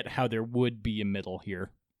really get how there would be a middle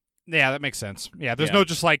here. Yeah, that makes sense. Yeah, there's no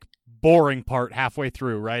just like boring part halfway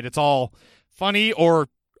through, right? It's all funny or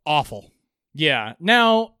awful. Yeah.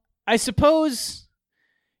 Now, I suppose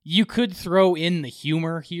you could throw in the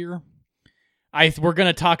humor here. We're going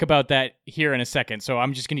to talk about that here in a second, so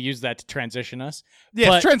I'm just going to use that to transition us.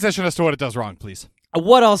 Yes, transition us to what it does wrong, please.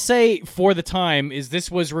 What I'll say for the time is this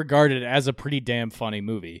was regarded as a pretty damn funny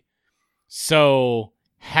movie. So,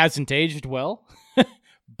 hasn't aged well.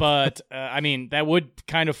 But, I mean, that would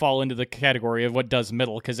kind of fall into the category of what does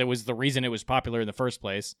middle, because it was the reason it was popular in the first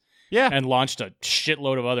place. Yeah. And launched a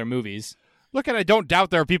shitload of other movies. Look, and I don't doubt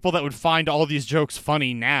there are people that would find all these jokes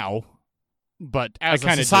funny now. But as a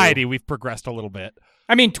kinda society, we've progressed a little bit.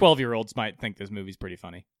 I mean, 12-year-olds might think this movie's pretty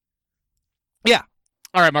funny. Yeah.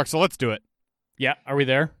 All right, Mark, so let's do it. Yeah, are we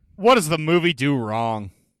there? What does the movie do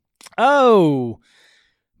wrong? Oh,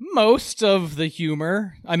 most of the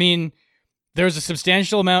humor. I mean, there's a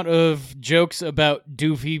substantial amount of jokes about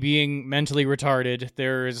Doofy being mentally retarded.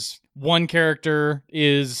 There's one character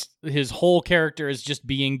his whole character is just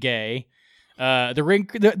being gay.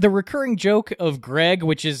 The recurring joke of Greg,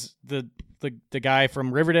 which is the guy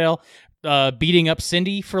from Riverdale, beating up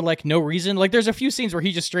Cindy for like no reason. Like there's a few scenes where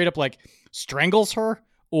he just straight up like strangles her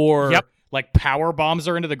or like power bombs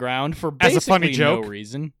her into the ground for basically as a funny joke. No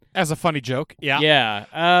reason. As a funny joke, yeah.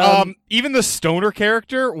 Yeah. Even the stoner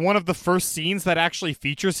character, one of the first scenes that actually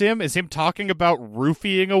features him is him talking about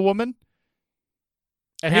roofying a woman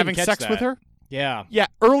and having sex with her. Yeah. Yeah,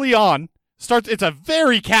 early on, it's a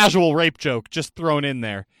very casual rape joke just thrown in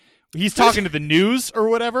there. He's talking to the news or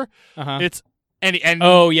whatever. Uh-huh. And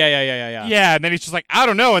oh, yeah. Yeah, and then he's just like, I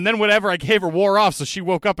don't know, and then whatever I gave her wore off, so she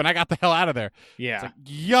woke up and I got the hell out of there. Yeah. It's like,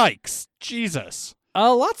 yikes. Jesus.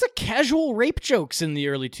 Lots of casual rape jokes in the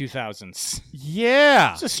early 2000s.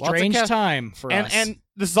 Yeah. It's a strange time for us. And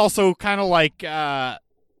this is also kind of like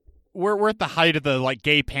we're at the height of the like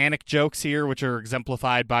gay panic jokes here, which are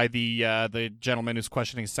exemplified by the gentleman who's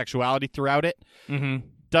questioning his sexuality throughout it.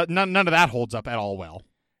 Mm-hmm. None of that holds up at all well.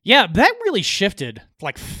 Yeah, that really shifted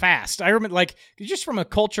like fast. I remember like just from a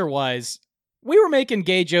culture-wise, we were making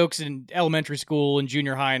gay jokes in elementary school and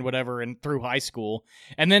junior high and whatever and through high school.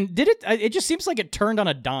 And then it just seems like it turned on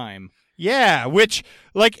a dime. Yeah, which,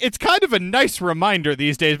 like, it's kind of a nice reminder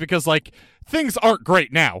these days because, like, things aren't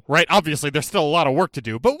great now, right? Obviously, there's still a lot of work to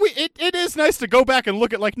do, but it is nice to go back and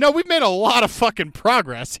look at, like, no, we've made a lot of fucking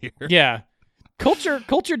progress here. Yeah.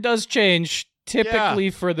 Culture does change,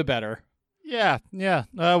 typically for the better. Yeah.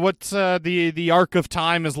 What's the arc of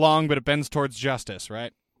time is long, but it bends towards justice,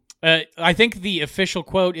 right? I think the official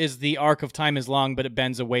quote is the arc of time is long, but it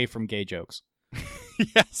bends away from gay jokes.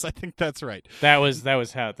 Yes, I think that's right. That was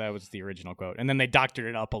the original quote, and then they doctored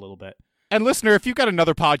it up a little bit. And listener, if you've got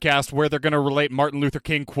another podcast where they're going to relate Martin Luther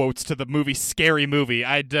King quotes to the movie Scary Movie,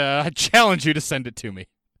 I'd challenge you to send it to me.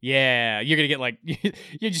 Yeah, you're gonna get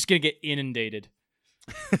you're just gonna get inundated.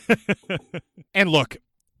 And look,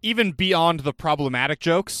 even beyond the problematic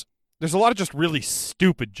jokes, there's a lot of just really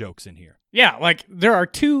stupid jokes in here. Yeah, like there are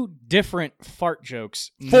two different fart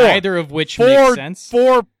jokes, neither of which make sense.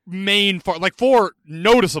 Four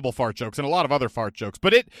noticeable fart jokes and a lot of other fart jokes.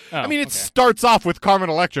 But it starts off with Carmen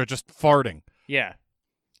Electra just farting. Yeah.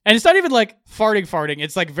 And it's not even like farting.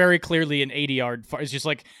 It's like very clearly an 80-yard fart. It's just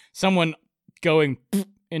like someone going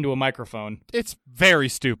into a microphone. It's very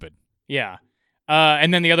stupid. Yeah.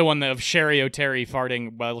 And then the other one of Sherry O'Terry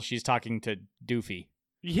farting while she's talking to Doofy.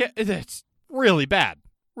 Yeah, it's really bad.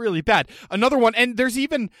 Really bad. Another one, and there's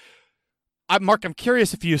even... Mark, I'm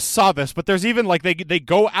curious if you saw this, but there's even, like, they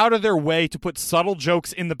go out of their way to put subtle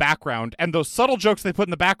jokes in the background, and those subtle jokes they put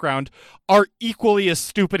in the background are equally as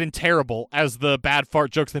stupid and terrible as the bad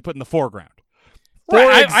fart jokes they put in the foreground.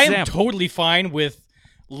 Right, I am totally fine with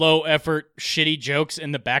low-effort, shitty jokes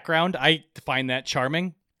in the background. I find that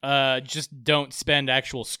charming. Just don't spend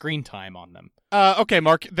actual screen time on them. Okay,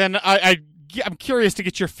 Mark, then I'm curious to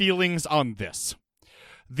get your feelings on this.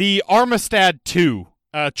 The Armistead 2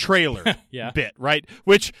 trailer bit, right?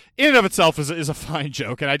 Which in and of itself is a fine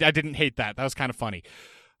joke, and I didn't hate that. That was kind of funny.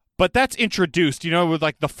 But that's introduced, with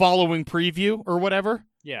like the following preview or whatever.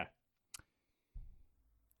 Yeah.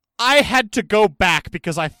 I had to go back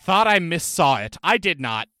because I thought I missaw it. I did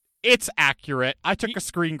not. It's accurate. I took a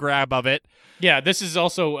screen grab of it. Yeah, this is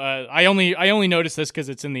also I only noticed this because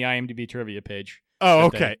it's in the IMDb trivia page. Oh,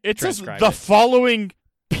 okay. It says the following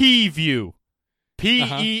P view.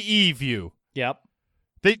 P-E-E view. Yep.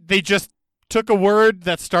 They just took a word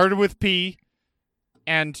that started with P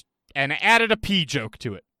and added a P joke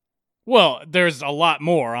to it. Well, there's a lot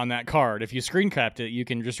more on that card. If you screen capped it, you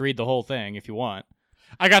can just read the whole thing if you want.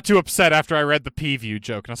 I got too upset after I read the P view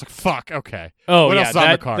joke, and I was like, fuck, okay. Oh, what yeah, else is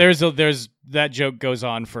on the card? There's that joke goes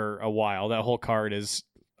on for a while. That whole card is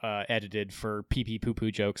edited for pee-pee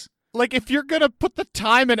poo-poo jokes. Like, if you're going to put the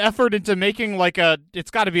time and effort into making, like, it's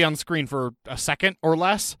got to be on screen for a second or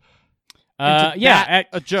less.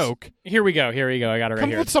 A joke. Here we go. I got it right here.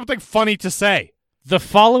 Come up with something funny to say. The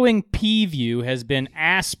following P-view has been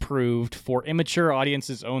ass-proved for immature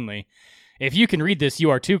audiences only. If you can read this, you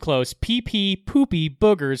are too close. Pee-pee, poopy,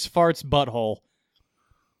 boogers, farts, butthole.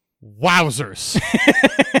 Wowzers.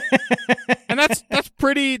 And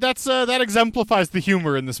that exemplifies the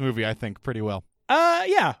humor in this movie, I think, pretty well.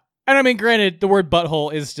 Yeah. And I mean, granted, the word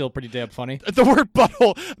butthole is still pretty damn funny. The word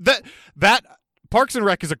butthole, that Parks and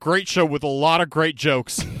Rec is a great show with a lot of great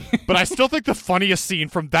jokes, but I still think the funniest scene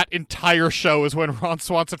from that entire show is when Ron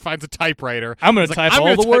Swanson finds a typewriter. I'm going to type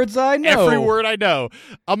all the words I know. Every word I know.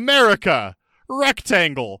 America,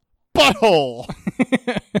 rectangle, butthole.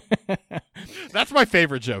 That's my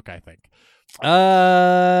favorite joke, I think.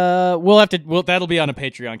 That'll be on a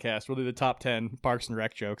Patreon cast. We'll do the top 10 Parks and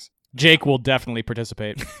Rec jokes. Jake will definitely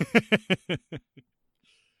participate.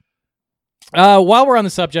 While we're on the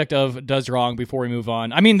subject of does wrong, before we move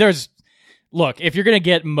on, I mean, look, if you're going to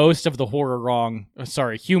get most of the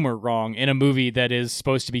humor wrong in a movie that is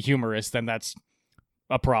supposed to be humorous, then that's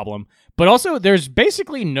a problem. But also, there's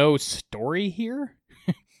basically no story here.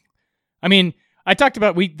 I mean, I got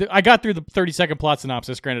through the 30-second plot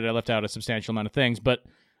synopsis. Granted, I left out a substantial amount of things, but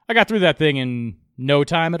I got through that thing in no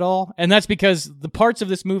time at all. And that's because the parts of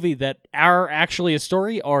this movie that are actually a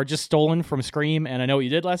story are just stolen from Scream and I Know What You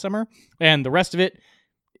Did Last Summer, and the rest of it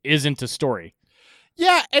isn't a story.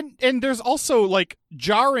 Yeah, and there's also, like,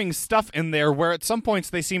 jarring stuff in there where at some points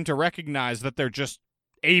they seem to recognize that they're just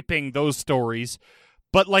aping those stories,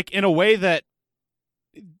 but, like, in a way that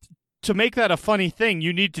to make that a funny thing,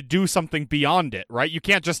 you need to do something beyond it, right? You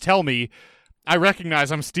can't just tell me, I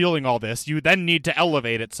recognize I'm stealing all this. You then need to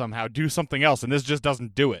elevate it somehow, do something else, and this just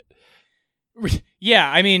doesn't do it.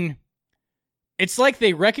 Yeah, I mean, it's like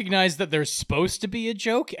they recognize that there's supposed to be a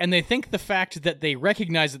joke, and they think the fact that they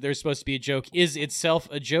recognize that there's supposed to be a joke is itself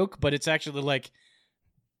a joke, but it's actually like...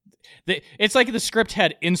 It's like the script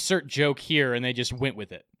had insert joke here, and they just went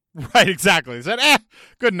with it. Right, exactly. They said,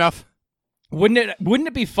 good enough. Wouldn't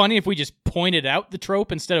it be funny if we just pointed out the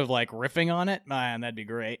trope instead of, like, riffing on it? Man, that'd be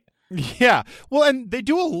great. Yeah. Well, and they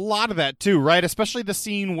do a lot of that, too, right? Especially the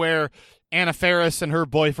scene where Anna Faris and her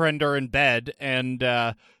boyfriend are in bed, and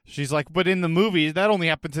she's like, but in the movies, that only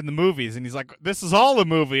happens in the movies. And he's like, this is all a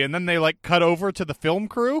movie. And then they, like, cut over to the film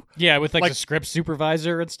crew. Yeah, with, like the script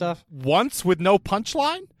supervisor and stuff. Once with no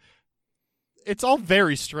punchline. It's all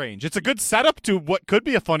very strange. It's a good setup to what could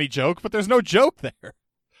be a funny joke, but there's no joke there.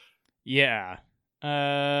 Yeah.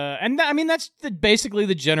 I mean, that's basically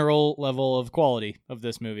the general level of quality of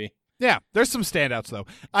this movie. Yeah, there's some standouts, though.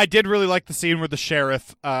 I did really like the scene where the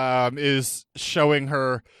sheriff is showing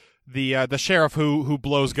her, the sheriff who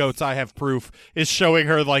blows goats, I have proof, is showing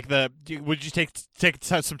her, like, would you take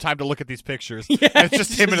some time to look at these pictures? Yeah, and it's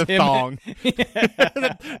just him in a thong.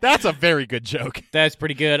 Yeah. That's a very good joke. That's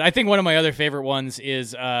pretty good. I think one of my other favorite ones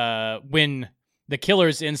is when the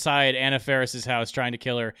killer's inside Anna Faris's house trying to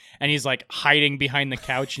kill her, and he's, like, hiding behind the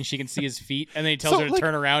couch, and she can see his feet, and then he tells her to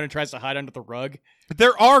turn around and tries to hide under the rug.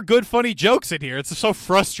 There are good, funny jokes in here. It's so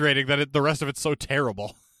frustrating that the rest of it's so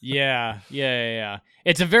terrible. Yeah.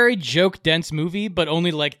 It's a very joke-dense movie, but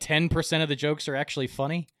only, like, 10% of the jokes are actually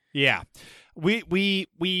funny. Yeah.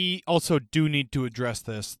 We also do need to address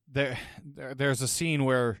this. There's a scene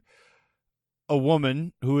where a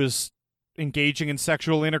woman who is engaging in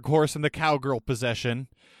sexual intercourse in the cowgirl possession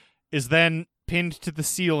is then pinned to the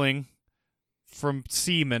ceiling from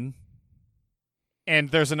semen, and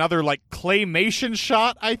there's another, like, claymation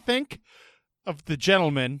shot, I think, of the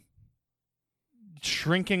gentleman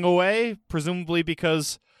shrinking away, presumably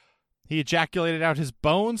because he ejaculated out his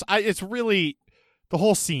bones. It's really, the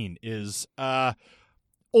whole scene is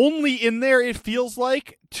only in there, it feels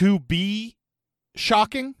like, to be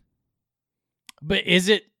shocking. But is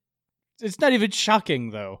it? It's not even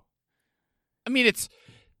shocking, though. I mean, it's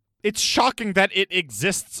shocking that it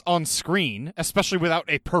exists on screen, especially without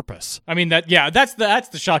a purpose. I mean, that's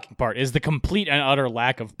the shocking part, is the complete and utter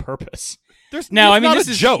lack of purpose. This is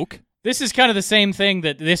a joke. This is kind of the same thing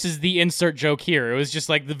that this is the insert joke here. It was just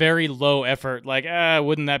like the very low effort, like,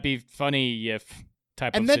 wouldn't that be funny if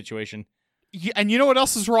type of situation. And you know what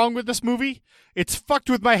else is wrong with this movie? It's fucked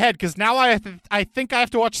with my head, because now I think I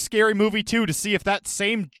have to watch Scary Movie 2 to see if that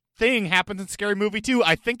same thing happens in Scary Movie 2.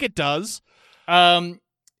 I think it does. Tell me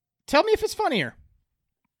if it's funnier.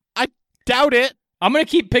 I doubt it. I'm going to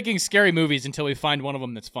keep picking scary movies until we find one of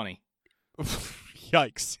them that's funny.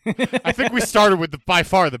 Yikes. I think we started with by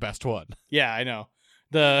far the best one. Yeah, I know.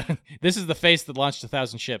 This is the face that launched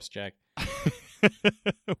 1,000 ships, Jack.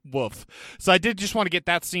 Woof. So I did just want to get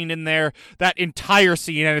that scene in there, that entire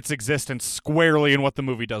scene and its existence squarely in what the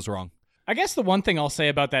movie does wrong. I guess the one thing I'll say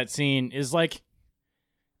about that scene is, like,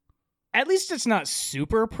 at least it's not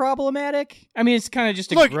super problematic. I mean, it's kind of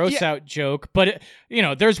just a gross-out joke, but,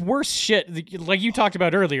 there's worse shit. Like you talked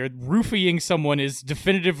about earlier, roofying someone is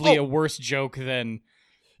definitively a worse joke than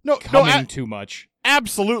coming too much.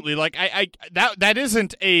 Absolutely. Like that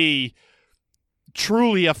isn't a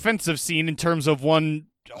truly offensive scene in terms of one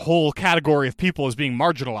whole category of people as being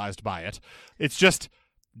marginalized by it. It's just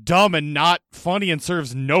dumb and not funny and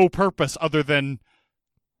serves no purpose other than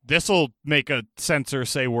this'll make a censor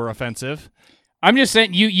say we're offensive. I'm just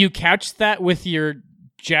saying you couched that with your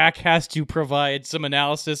Jack has to provide some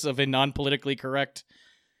analysis of a non-politically correct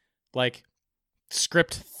like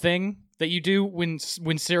script thing that you do when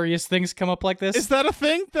serious things come up like this. Is that a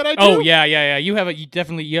thing that I do? Oh yeah. You have a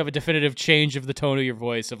definitive change of the tone of your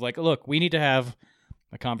voice of like, look, we need to have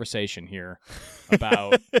a conversation here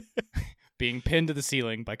about being pinned to the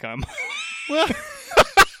ceiling by cum. Well,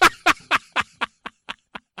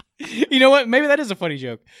 you know what? Maybe that is a funny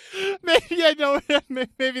joke.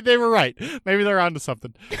 maybe they were right. Maybe they're onto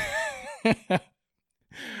something.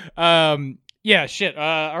 Yeah, shit.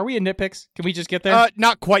 Are we in nitpicks? Can we just get there?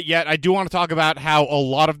 Not quite yet. I do want to talk about how a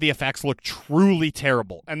lot of the effects look truly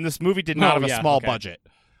terrible, and this movie did not have a small budget.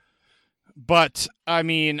 But, I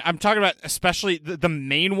mean, I'm talking about especially the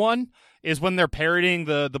main one is when they're parodying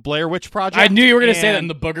the Blair Witch Project. I knew you were going to say that, and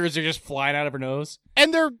the boogers are just flying out of her nose.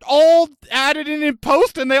 And they're all added in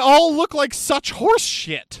post, and they all look like such horse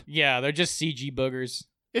shit. Yeah, they're just CG boogers.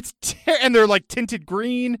 And they're like tinted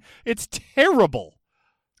green. It's terrible.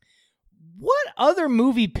 What other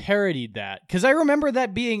movie parodied that? Because I remember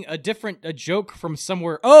that being a joke from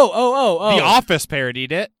somewhere. Oh. The Office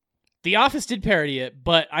parodied it. The Office did parody it,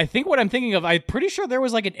 but I think what I'm thinking of, I'm pretty sure there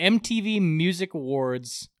was like an MTV Music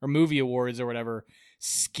Awards or Movie Awards or whatever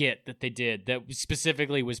skit that they did that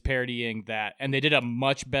specifically was parodying that, and they did a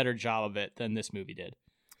much better job of it than this movie did.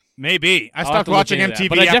 Maybe. I stopped watching MTV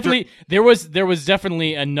but there was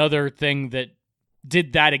definitely another thing that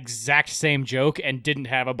did that exact same joke and didn't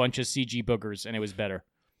have a bunch of CG boogers, and it was better.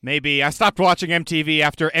 Maybe. I stopped watching MTV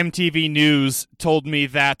after MTV News told me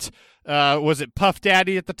that, was it Puff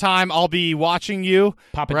Daddy at the time? I'll be watching you.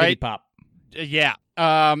 Papa right? Diddy Pop. Yeah.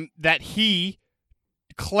 That he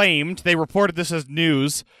claimed, they reported this as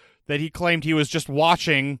news, that he claimed he was just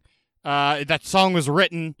watching, that song was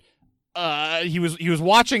written, he was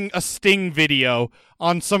watching a Sting video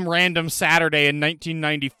on some random Saturday in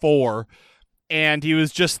 1994, and he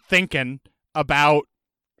was just thinking about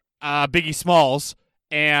Biggie Smalls,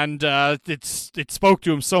 and it spoke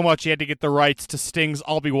to him so much he had to get the rights to Sting's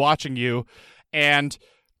I'll Be Watching You. And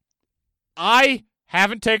I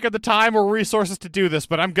haven't taken the time or resources to do this,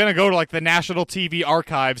 but I'm going to go to like the National TV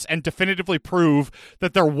Archives and definitively prove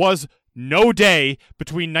that there was no day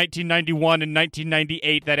between 1991 and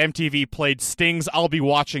 1998 that MTV played Sting's I'll Be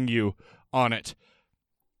Watching You on it,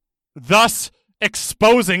 thus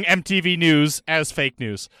exposing MTV News as fake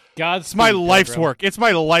news. It's my life's work. It's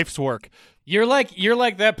my life's work. You're like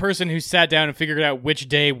that person who sat down and figured out which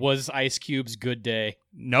day was Ice Cube's good day.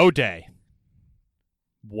 No day.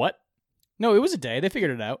 What? No, it was a day. They figured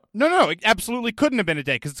it out. No, it absolutely couldn't have been a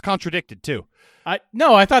day because it's contradicted too. I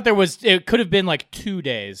thought it could have been like 2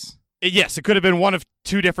 days. Yes, it could have been one of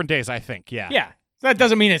 2 different days, I think. Yeah. Yeah. That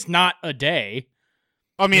doesn't mean it's not a day.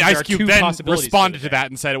 I mean, Ice Cube then responded to that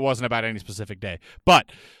and said it wasn't about any specific day.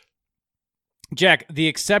 But Jack, the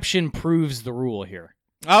exception proves the rule here.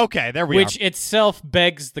 Okay, there we are. Which itself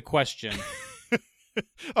begs the question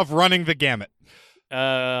of running the gamut.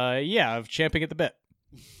 Of champing at the bit.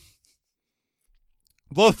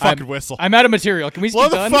 Blow the fucking whistle. I'm out of material. Can we blow be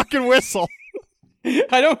the done? fucking whistle?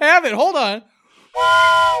 I don't have it. Hold on.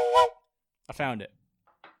 I found it.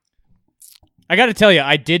 I got to tell you,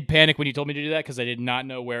 I did panic when you told me to do that because I did not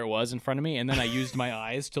know where it was in front of me, and then I used my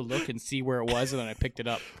eyes to look and see where it was, and then I picked it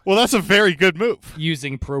up. Well, that's a very good move.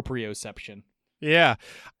 Using proprioception. Yeah.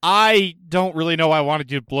 I don't really know why I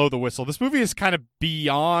wanted you to blow the whistle. This movie is kind of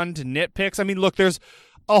beyond nitpicks. I mean, look, there's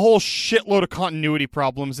a whole shitload of continuity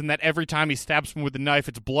problems in that every time he stabs him with a knife,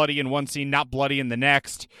 it's bloody in one scene, not bloody in the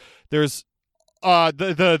next. There's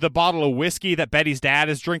the bottle of whiskey that Betty's dad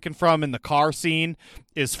is drinking from in the car scene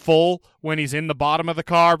is full when he's in the bottom of the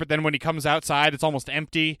car, but then when he comes outside, it's almost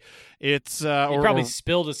empty. It's he probably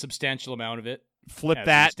spilled a substantial amount of it. Flip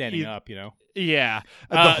that standing up, you know. Yeah,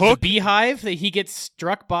 the hook, the beehive that he gets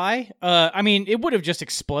struck by. I mean, it would have just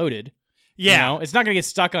exploded. Yeah, you know? It's not gonna get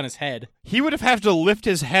stuck on his head. He would have had to lift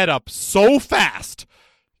his head up so fast.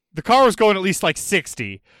 The car was going at least like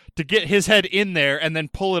 60 to get his head in there and then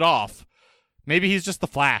pull it off. Maybe he's just the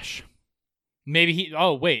Flash. Maybe he...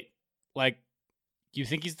 Oh, wait. Like, you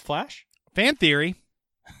think he's the Flash? Fan theory.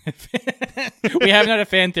 We haven't had a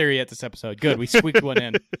fan theory yet this episode. Good, we squeaked one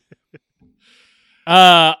in.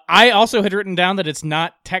 I also had written down that it's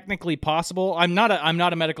not technically possible. I'm not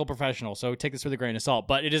a medical professional, so take this with a grain of salt.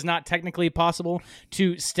 But it is not technically possible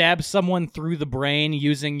to stab someone through the brain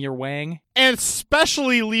using your wang, And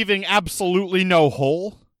especially leaving absolutely no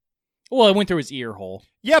hole. Well, it went through his ear hole.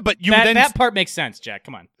 Yeah, but that part makes sense, Jack.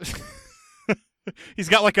 Come on. He's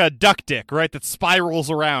got like a duck dick, right, that spirals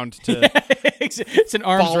around to it's an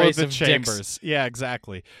arms follow race the of chambers. dicks. Yeah,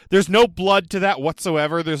 exactly. There's no blood to that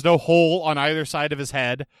whatsoever. There's no hole on either side of his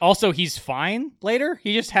head. Also, he's fine later.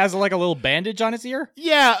 He just has like a little bandage on his ear.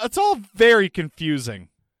 Yeah, it's all very confusing.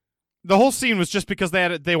 The whole scene was just because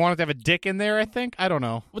they wanted to have a dick in there, I think. I don't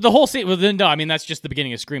know. Well, the whole scene. Well, then, no, I mean that's just the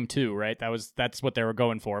beginning of Scream 2, right? That's what they were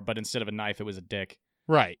going for. But instead of a knife, it was a dick.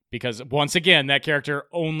 Right. Because once again, that character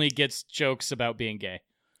only gets jokes about being gay.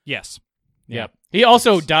 Yes. Yep. He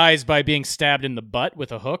also dies by being stabbed in the butt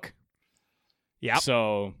with a hook. Yep.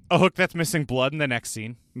 So A hook that's missing blood in the next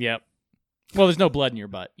scene. Yep. Well, there's no blood in your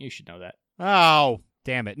butt. You should know that. Oh,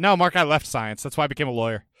 damn it. No, Mark, I left science. That's why I became a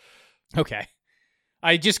lawyer. Okay.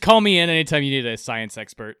 I just call me in anytime you need a science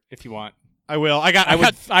expert if you want. I will.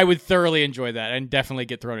 I would thoroughly enjoy that and definitely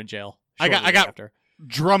get thrown in jail. I got after.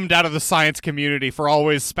 drummed out of the science community for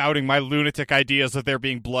always spouting my lunatic ideas of there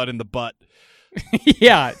being blood in the butt.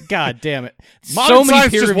 Yeah, god damn it. Modern So many science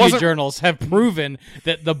just peer-reviewed wasn't- journals have proven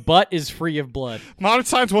that the butt is free of blood. Modern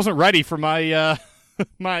science wasn't ready for my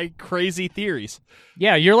my crazy theories.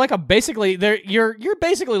 Yeah, you're like you're basically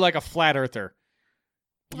like a flat earther.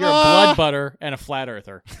 You're a blood butter and a flat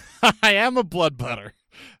earther. I am a blood butter.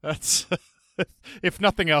 That's if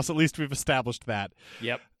nothing else, at least we've established that.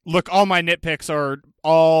 Yep. Look, all my nitpicks are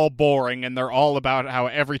all boring, and they're all about how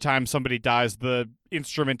every time somebody dies, the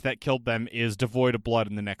instrument that killed them is devoid of blood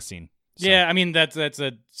in the next scene. So. Yeah, I mean, that's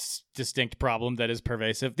a distinct problem that is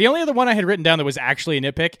pervasive. The only other one I had written down that was actually a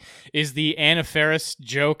nitpick is the Anna Faris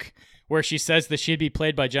joke where she says that she'd be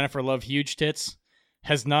played by Jennifer Love Huge Tits.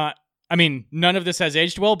 None of this has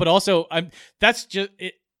aged well, but also that's just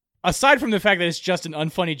it. Aside from the fact that it's just an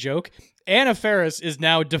unfunny joke, Anna Faris is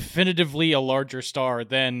now definitively a larger star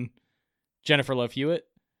than Jennifer Love Hewitt.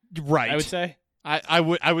 Right. I would say.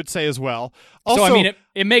 I would say as well. Also, So I mean,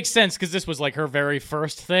 it makes sense because this was like her very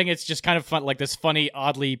first thing. It's just kind of fun, like this funny,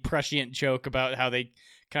 oddly prescient joke about how they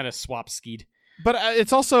kind of swap skied. But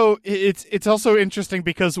it's also interesting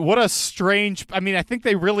because what a strange. I mean, I think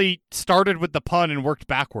they really started with the pun and worked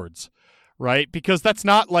backwards, right? Because that's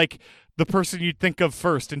not like the person you'd think of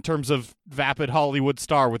first in terms of vapid Hollywood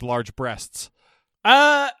star with large breasts.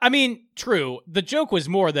 I mean, true. The joke was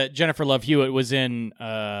more that Jennifer Love Hewitt was in,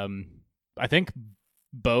 I think,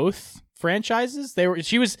 both franchises.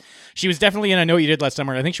 She was definitely in I Know What You Did Last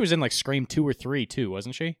Summer. I think she was in like Scream 2 or 3 too,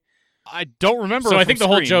 wasn't she? I don't remember. So her I think from the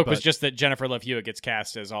whole Scream, joke but... was just that Jennifer Love Hewitt gets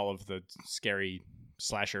cast as all of the scary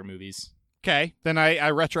slasher movies. Okay, then I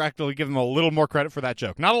retroactively give them a little more credit for that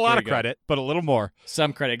joke. Not a lot of credit, but a little more.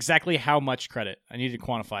 Some credit. Exactly how much credit? I need to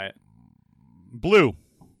quantify it. Blue.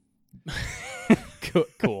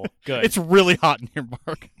 Cool. Good. It's really hot in here,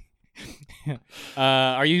 Mark.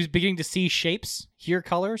 Are you beginning to see shapes, hear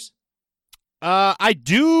colors? I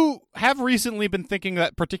do have recently been thinking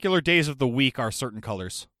that particular days of the week are certain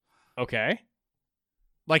colors. Okay.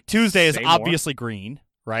 Like Tuesday is Say more. obviously green,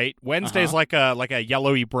 right? Wednesday's like a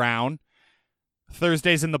yellowy brown.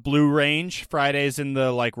 Thursday's in the blue range. Friday's in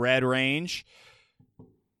the like red range.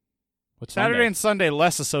 What's Saturday Monday? and Sunday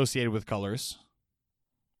less associated with colors.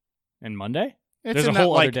 And Monday? It's There's in a that,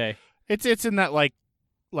 whole like, other day. It's in that like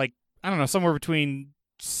I don't know, somewhere between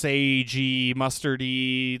sagey,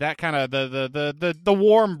 mustardy, that kind of the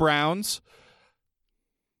warm browns.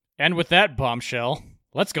 And with that bombshell,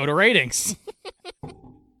 let's go to ratings. Kinda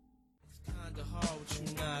hard with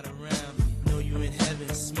you not around. Know you in heaven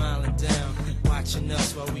smiling down, watching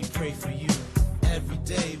us while we pray for you. Every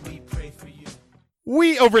day we pray for you.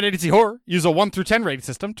 We over at ADC Horror use a 1 through 10 rating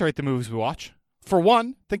system to rate the movies we watch. For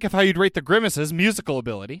 1, think of how you'd rate the Grimace's musical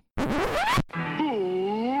ability. I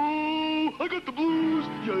got the blues.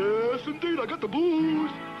 Yes, indeed, I got the blues.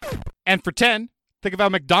 And for 10, think of how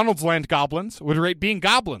McDonald's Land goblins would rate being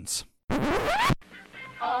goblins.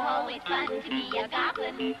 Oh, it's fun to be a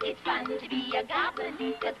goblin. It's fun to be a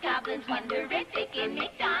goblin. 'Cause goblins wonderific in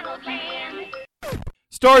McDonald's Land.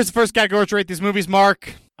 Stories, the first category to rate these movies,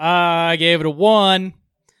 Mark. I gave it a 1.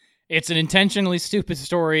 It's an intentionally stupid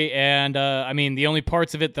story, and the only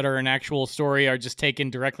parts of it that are an actual story are just taken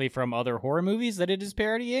directly from other horror movies that it is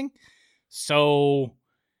parodying. So,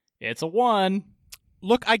 it's a 1.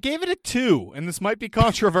 Look, I gave it a 2, and this might be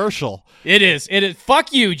controversial. It is.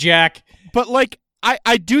 Fuck you, Jack. But, like,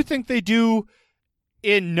 I do think they do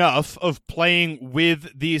enough of playing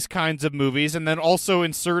with these kinds of movies and then also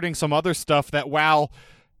inserting some other stuff that, while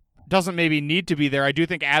doesn't maybe need to be there, I do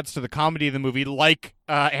think adds to the comedy of the movie, like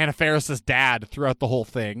Anna Faris's dad throughout the whole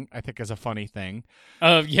thing, I think is a funny thing.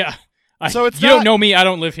 Yeah. So it's you not, don't know me, I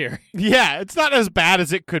don't live here. Yeah, it's not as bad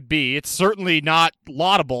as it could be. It's certainly not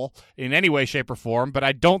laudable in any way, shape, or form, but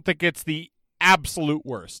I don't think it's the absolute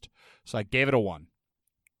worst. So I gave it a 1.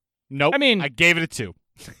 Nope. I mean, I gave it a 2.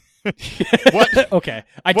 What? Okay.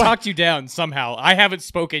 I talked you down somehow. I haven't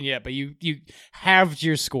spoken yet, but you halved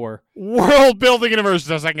your score. World building and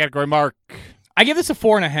immersion, second category, Mark. I give this a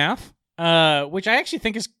 4.5, which I actually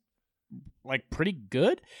think is like pretty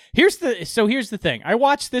good. Here's the thing. I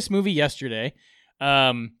watched this movie yesterday,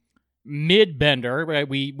 mid-bender. Right?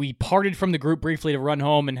 We parted from the group briefly to run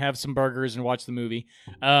home and have some burgers and watch the movie.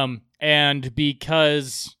 And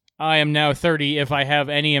because I am now 30, if I have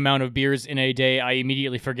any amount of beers in a day, I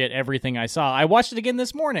immediately forget everything I saw. I watched it again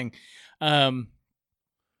this morning. And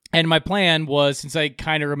my plan was, since I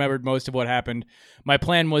kind of remembered most of what happened, my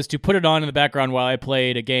plan was to put it on in the background while I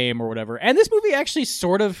played a game or whatever. And this movie actually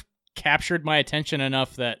sort of captured my attention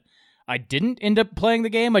enough that I didn't end up playing the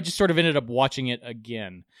game. I just sort of ended up watching it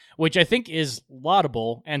again, which I think is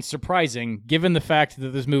laudable and surprising given the fact that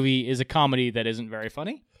this movie is a comedy that isn't very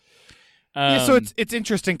funny. Yeah, so it's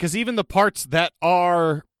interesting because even the parts that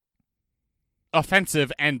are offensive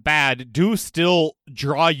and bad do still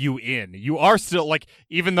draw you in. You are still, like,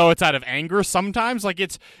 even though it's out of anger sometimes, like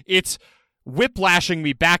it's whiplashing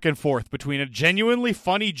me back and forth between a genuinely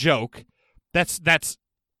funny joke that's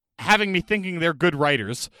having me thinking they're good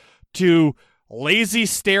writers to lazy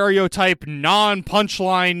stereotype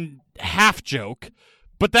non-punchline half joke,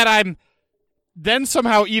 but that I'm then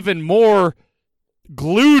somehow even more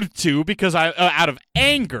glued to because I out of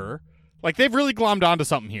anger. Like, they've really glommed onto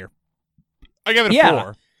something here. I give it a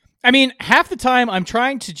 4. I mean, half the time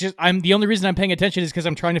the only reason I'm paying attention is because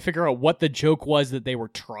I'm trying to figure out what the joke was that they were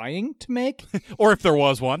trying to make. Or if there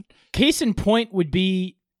was one. Case in point would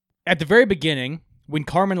be at the very beginning when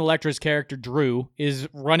Carmen Electra's character Drew is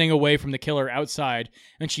running away from the killer outside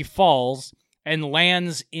and she falls and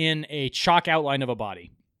lands in a chalk outline of a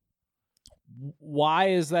body. Why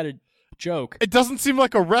is that a joke? It doesn't seem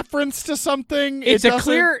like a reference to something. It's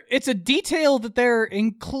a detail that they're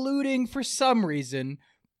including for some reason,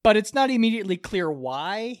 but it's not immediately clear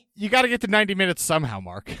why. You got to get to 90 minutes somehow,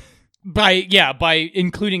 Mark. By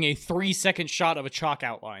including a 3-second shot of a chalk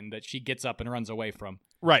outline that she gets up and runs away from.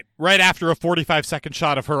 Right after a 45-second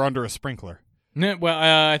shot of her under a sprinkler.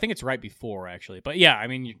 Well, I think it's right before, actually. But yeah, I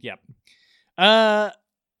mean, yeah.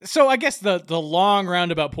 So I guess the long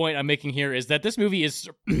roundabout point I'm making here is that this movie is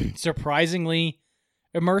surprisingly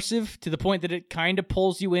immersive to the point that it kind of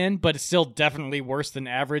pulls you in, but it's still definitely worse than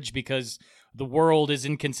average because the world is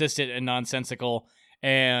inconsistent and nonsensical.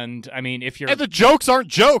 And I mean, and the jokes aren't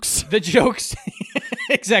jokes. The jokes,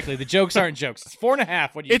 exactly. The jokes aren't jokes. It's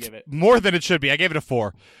 4.5. What do you give it? More than it should be. I gave it a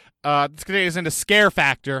 4. This is into scare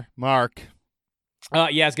factor, Mark.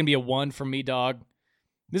 Yeah, it's gonna be a 1 from me, dog.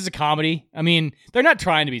 This is a comedy. I mean, they're not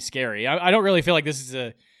trying to be scary. I don't really feel like this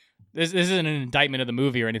isn't an indictment of the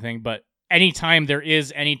movie or anything, but anytime there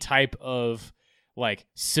is any type of like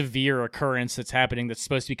severe occurrence that's happening that's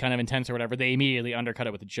supposed to be kind of intense or whatever, they immediately undercut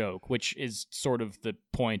it with a joke, which is sort of the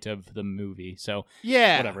point of the movie. So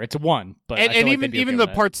yeah, whatever. It's a 1, but and even the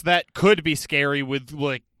parts that could be scary with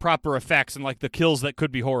like proper effects and like the kills that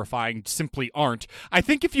could be horrifying simply aren't. I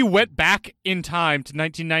think if you went back in time to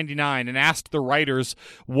 1999 and asked the writers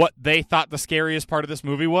what they thought the scariest part of this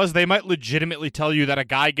movie was, they might legitimately tell you that a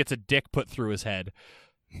guy gets a dick put through his head.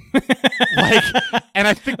 And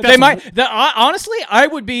I think that's honestly, I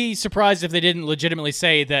would be surprised if they didn't legitimately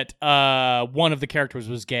say that one of the characters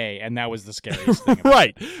was gay, and that was the scariest thing.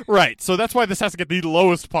 Right. So that's why this has to get the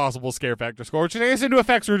lowest possible scare factor score, which is into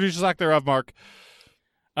effects reduces lack thereof, Mark.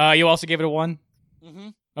 You also gave it a 1? Mm-hmm.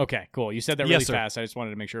 Okay, cool. You said that really Yes, sir. fast. I just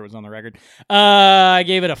wanted to make sure it was on the record. I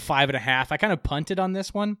gave it a 5.5. I kind of punted on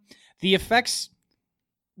this one. The effects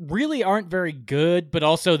really aren't very good, but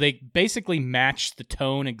also they basically match the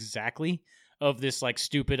tone exactly of this like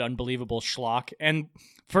stupid, unbelievable schlock. And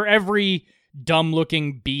for every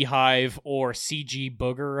dumb-looking beehive or CG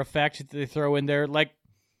booger effect that they throw in there, like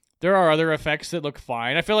there are other effects that look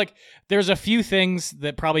fine. I feel like there's a few things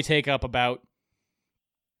that probably take up about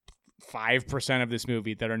 5% of this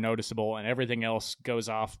movie that are noticeable, and everything else goes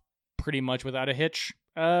off pretty much without a hitch.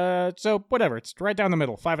 So whatever, it's right down the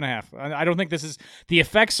middle, 5.5. I don't think the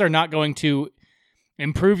effects are not going to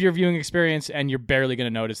improve your viewing experience, and you're barely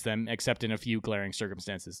going to notice them except in a few glaring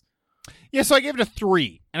circumstances. Yeah, so I gave it a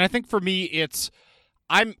 3, and I think for me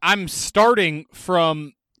I'm starting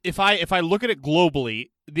from if I look at it globally,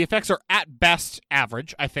 the effects are at best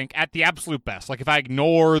average, I think, at the absolute best. Like if I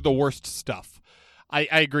ignore the worst stuff, I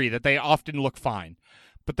agree that they often look fine.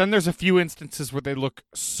 But then there's a few instances where they look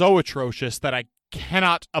so atrocious that I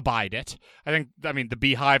cannot abide it. I mean, the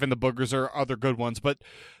beehive and the boogers are other good ones, but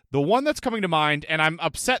the one that's coming to mind, and I'm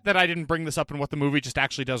upset that I didn't bring this up in what the movie just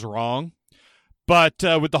actually does wrong, but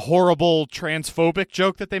with the horrible transphobic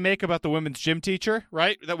joke that they make about the women's gym teater,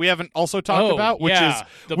 right? That we haven't also talked about, which yeah,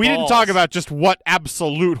 is, we didn't balls. talk about just what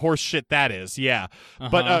absolute horse shit that is. Yeah.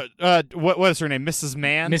 But what is her name? Mrs.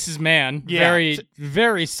 Mann? Mrs. Mann. Yeah. Very,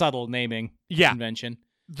 very subtle naming convention.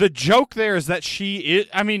 The joke there is that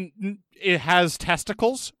it has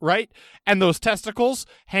testicles, right? And those testicles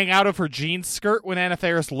hang out of her jeans skirt when Anna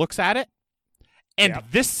Faris looks at it. And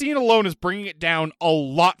this scene alone is bringing it down a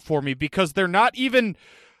lot for me because they're not even...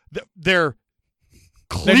 They're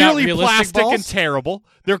clearly plastic balls? and terrible.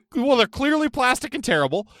 They're clearly plastic and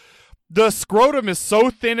terrible. The scrotum is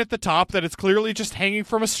so thin at the top that it's clearly just hanging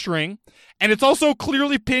from a string. And it's also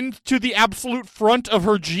clearly pinned to the absolute front of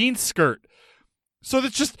her jeans skirt. So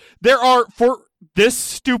that's just... for this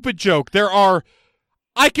stupid joke,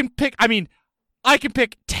 I can pick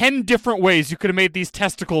 10 different ways you could have made these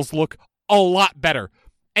testicles look a lot better.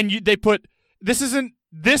 And this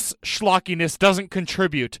schlockiness doesn't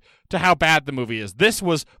contribute to how bad the movie is. This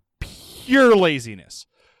was pure laziness.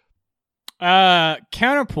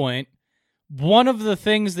 Counterpoint, one of the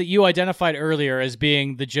things that you identified earlier as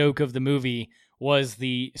being the joke of the movie was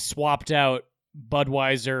the swapped out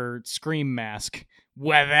Budweiser Scream mask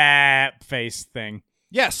with that face thing.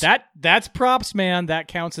 Yes. That's props, man. That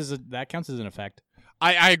counts as an effect.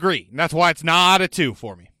 I agree. And that's why it's not a 2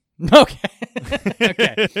 for me. Okay.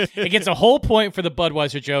 Okay. It gets a whole point for the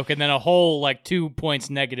Budweiser joke and then a whole 2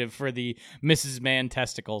 points negative for the Mrs. Mann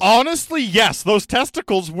testicles. Honestly, yes. Those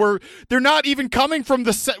testicles they're not even coming from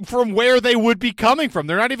from where they would be coming from.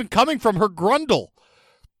 They're not even coming from her grundle.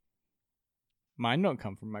 Mine don't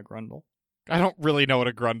come from my grundle. I don't really know what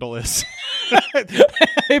a grundle is.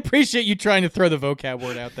 I appreciate you trying to throw the vocab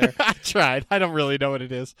word out there. I tried. I don't really know what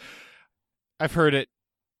it is. I've heard it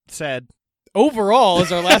said. Overall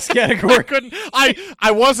is our last category.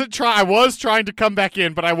 I was trying to come back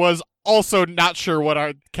in, but I was also not sure what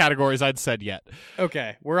our categories I'd said yet.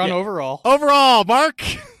 Okay, we're on overall. Overall, Mark.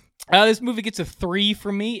 This movie gets a 3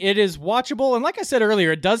 from me. It is watchable, and like I said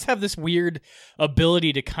earlier, it does have this weird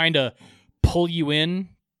ability to kind of pull you in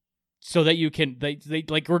so that you can, they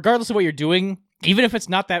regardless of what you're doing, even if it's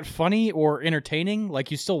not that funny or entertaining,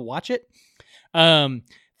 you still watch it.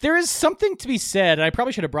 There is something to be said, and I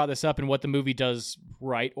probably should have brought this up in what the movie does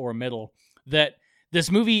right or middle, that this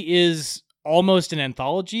movie is almost an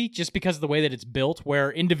anthology just because of the way that it's built,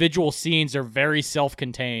 where individual scenes are very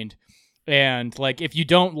self-contained. And, if you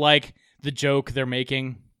don't like the joke they're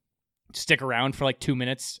making, stick around for, 2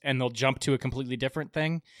 minutes, and they'll jump to a completely different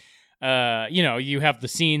thing. You have the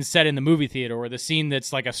scene set in the movie theater, or the scene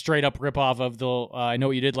that's a straight up ripoff of the I Know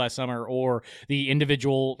What You Did Last Summer, or the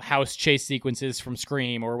individual house chase sequences from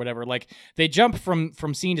Scream or whatever. They jump from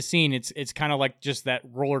scene to scene. It's kind of just that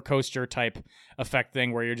roller coaster type effect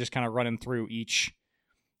thing where you're just kind of running through each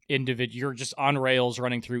individual. You're just on rails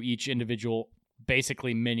running through each individual,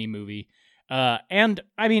 basically mini movie. And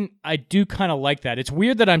I mean, I do kind of like that. It's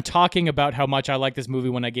weird that I'm talking about how much I like this movie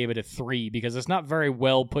when I gave it a 3, because it's not very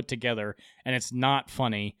well put together, and it's not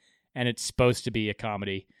funny, and it's supposed to be a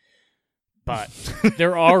comedy. But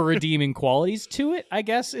there are redeeming qualities to it, I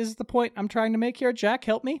guess, is the point I'm trying to make here. Jack,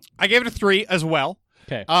 help me. I gave it a 3 as well.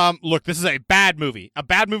 Okay. Look, this is a bad movie. A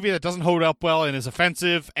bad movie that doesn't hold up well and is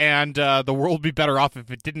offensive, and the world would be better off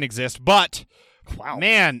if it didn't exist. But, wow,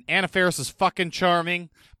 man, Anna Faris is fucking charming.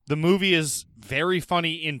 The movie is very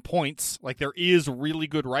funny in points. There is really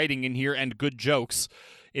good writing in here and good jokes.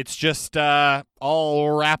 It's just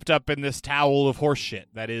all wrapped up in this towel of horse shit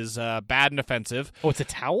that is bad and offensive. Oh, it's a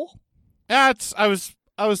towel? I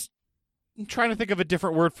was trying to think of a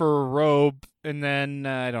different word for a robe, and then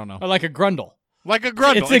I don't know. Or like a grundle. Like a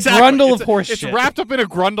grundle. It's a grundle of horse shit. It's wrapped up in a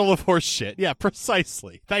grundle of horse shit. Yeah,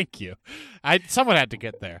 precisely. Thank you. Someone had to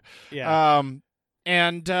get there. Yeah.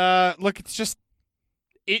 Look, it's just...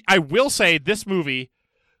 I will say this movie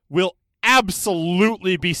will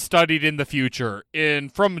absolutely be studied in the future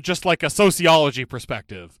from just a sociology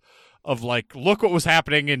perspective of look what was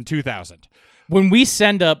happening in 2000. When we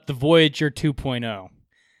send up the Voyager 2.0,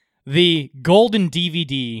 the golden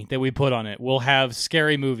DVD that we put on it will have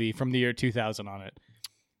Scary Movie from the year 2000 on it.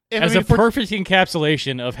 As a perfect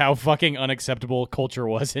encapsulation of how fucking unacceptable culture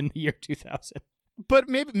was in the year 2000. But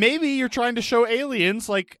maybe you're trying to show aliens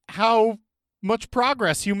how much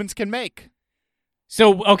progress humans can make.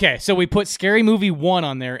 So we put Scary Movie 1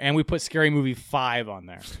 on there, and we put Scary Movie 5 on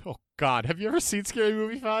there. Oh, God. Have you ever seen Scary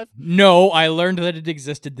Movie 5? No, I learned that it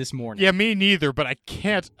existed this morning. Yeah, me neither, but I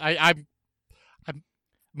can't. I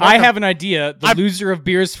have an idea. The loser of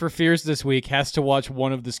Beers for Fears this week has to watch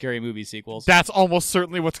one of the Scary Movie sequels. That's almost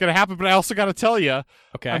certainly what's going to happen, but I also got to tell you,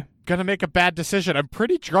 Okay. I'm going to make a bad decision. I'm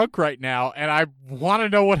pretty drunk right now, and I want to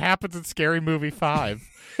know what happens in Scary Movie 5.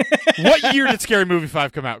 What year did Scary Movie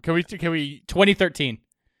 5 come out? Can we 2013.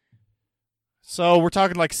 So we're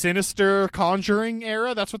talking like Sinister, Conjuring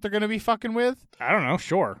era? That's what they're going to be fucking with? I don't know.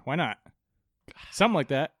 Sure. Why not? Something like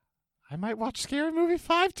that. I might watch Scary Movie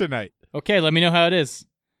 5 tonight. Okay, let me know how it is.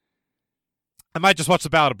 I might just watch The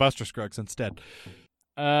Ballad of Buster Scruggs instead.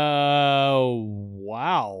 Wow.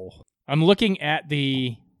 I'm looking at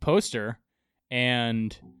the poster,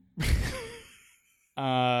 and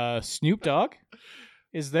Snoop Dogg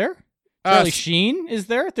is there. Charlie Sheen is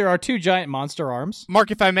there. There are 2 giant monster arms.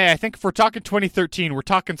 Mark, if I may, I think if we're talking 2013, we're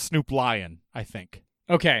talking Snoop Lion, I think.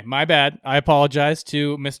 Okay, my bad. I apologize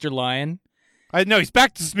to Mr. Lion. No, he's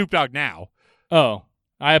back to Snoop Dogg now. Oh,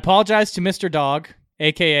 I apologize to Mr. Dog,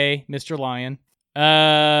 a.k.a. Mr. Lion.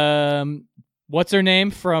 What's her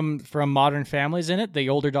name from Modern Family's in it? The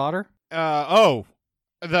older daughter? The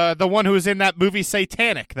one who was in that movie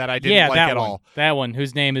Satanic that I didn't like at all. That one,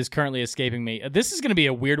 whose name is currently escaping me. This is going to be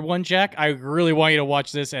a weird one, Jack. I really want you to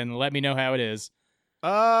watch this and let me know how it is.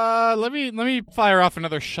 Let me fire off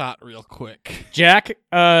another shot real quick. Jack,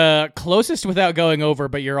 closest without going over,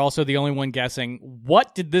 but you're also the only one guessing.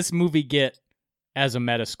 What did this movie get as a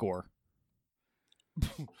Metascore?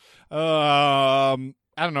 I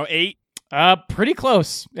don't know, 8. Pretty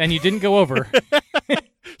close, and you didn't go over.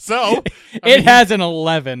 So it has an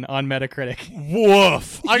 11 on Metacritic.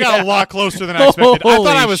 Woof! I got a lot closer than I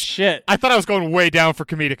expected. Shit. I thought I was going way down for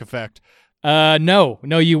comedic effect. No,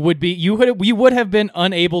 you would be. You would have been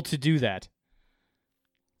unable to do that.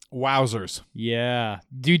 Wowzers! Yeah,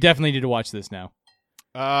 you definitely need to watch this now.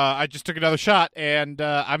 I just took another shot, and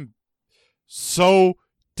I'm so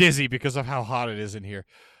dizzy because of how hot it is in here.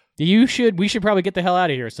 We should probably get the hell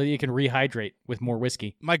out of here so that you can rehydrate with more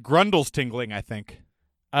whiskey. My Grundles tingling, I think.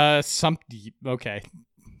 Okay.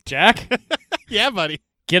 Jack? Yeah, buddy.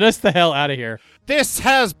 Get us the hell out of here. This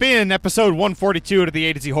has been episode 142 of the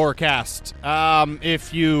A to Z Horrorcast.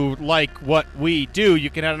 If you like what we do, you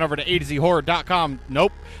can head on over to atozhorror.com.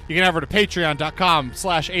 Nope. You can head over to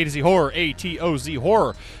patreon.com/A to Z Horror, ATOZ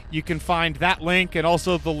Horror. You can find that link and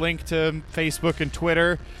also the link to Facebook and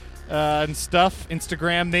Twitter and stuff,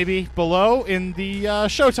 Instagram maybe, below in the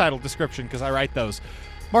show title description because I write those.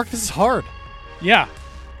 Mark, this is hard. Yeah.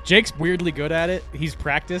 Jake's weirdly good at it. He's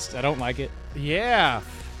practiced. I don't like it. Yeah.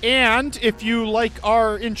 And if you like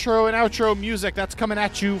our intro and outro music, that's coming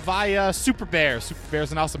at you via Super Bear. Super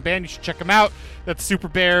Bear's an awesome band. You should check them out. That's Super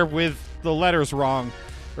Bear with the letters wrong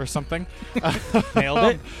or something.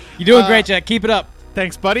 Nailed it. You're doing great, Jack. Keep it up.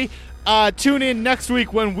 Thanks, buddy. Tune in next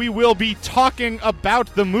week when we will be talking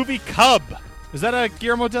about the movie Cub. Is that a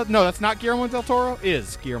Guillermo del... No, that's not Guillermo del Toro.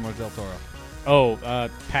 Is Guillermo del Toro. Oh,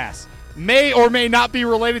 pass. May or may not be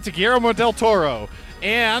related to Guillermo del Toro.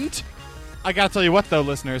 And I gotta tell you what, though,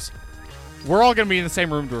 listeners, we're all gonna be in the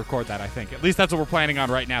same room to record that, I think. At least that's what we're planning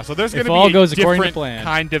on right now. So there's gonna be a different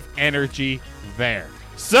kind of energy there.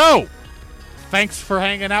 So, thanks for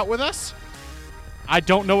hanging out with us. I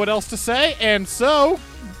don't know what else to say, and so...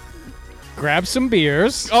 Grab some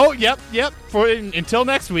beers. Oh, yep. Until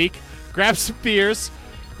next week, grab some beers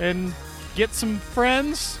and... Get some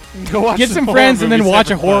friends. And go watch some friends and then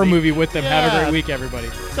watch everybody. a horror movie with them. Yeah. Have a great week, everybody.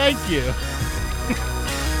 Thank you.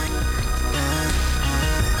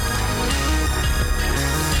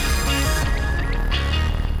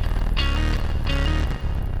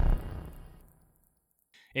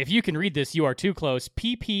 If you can read this, you are too close.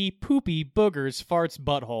 Pee-pee, poopy, boogers, farts,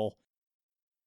 butthole.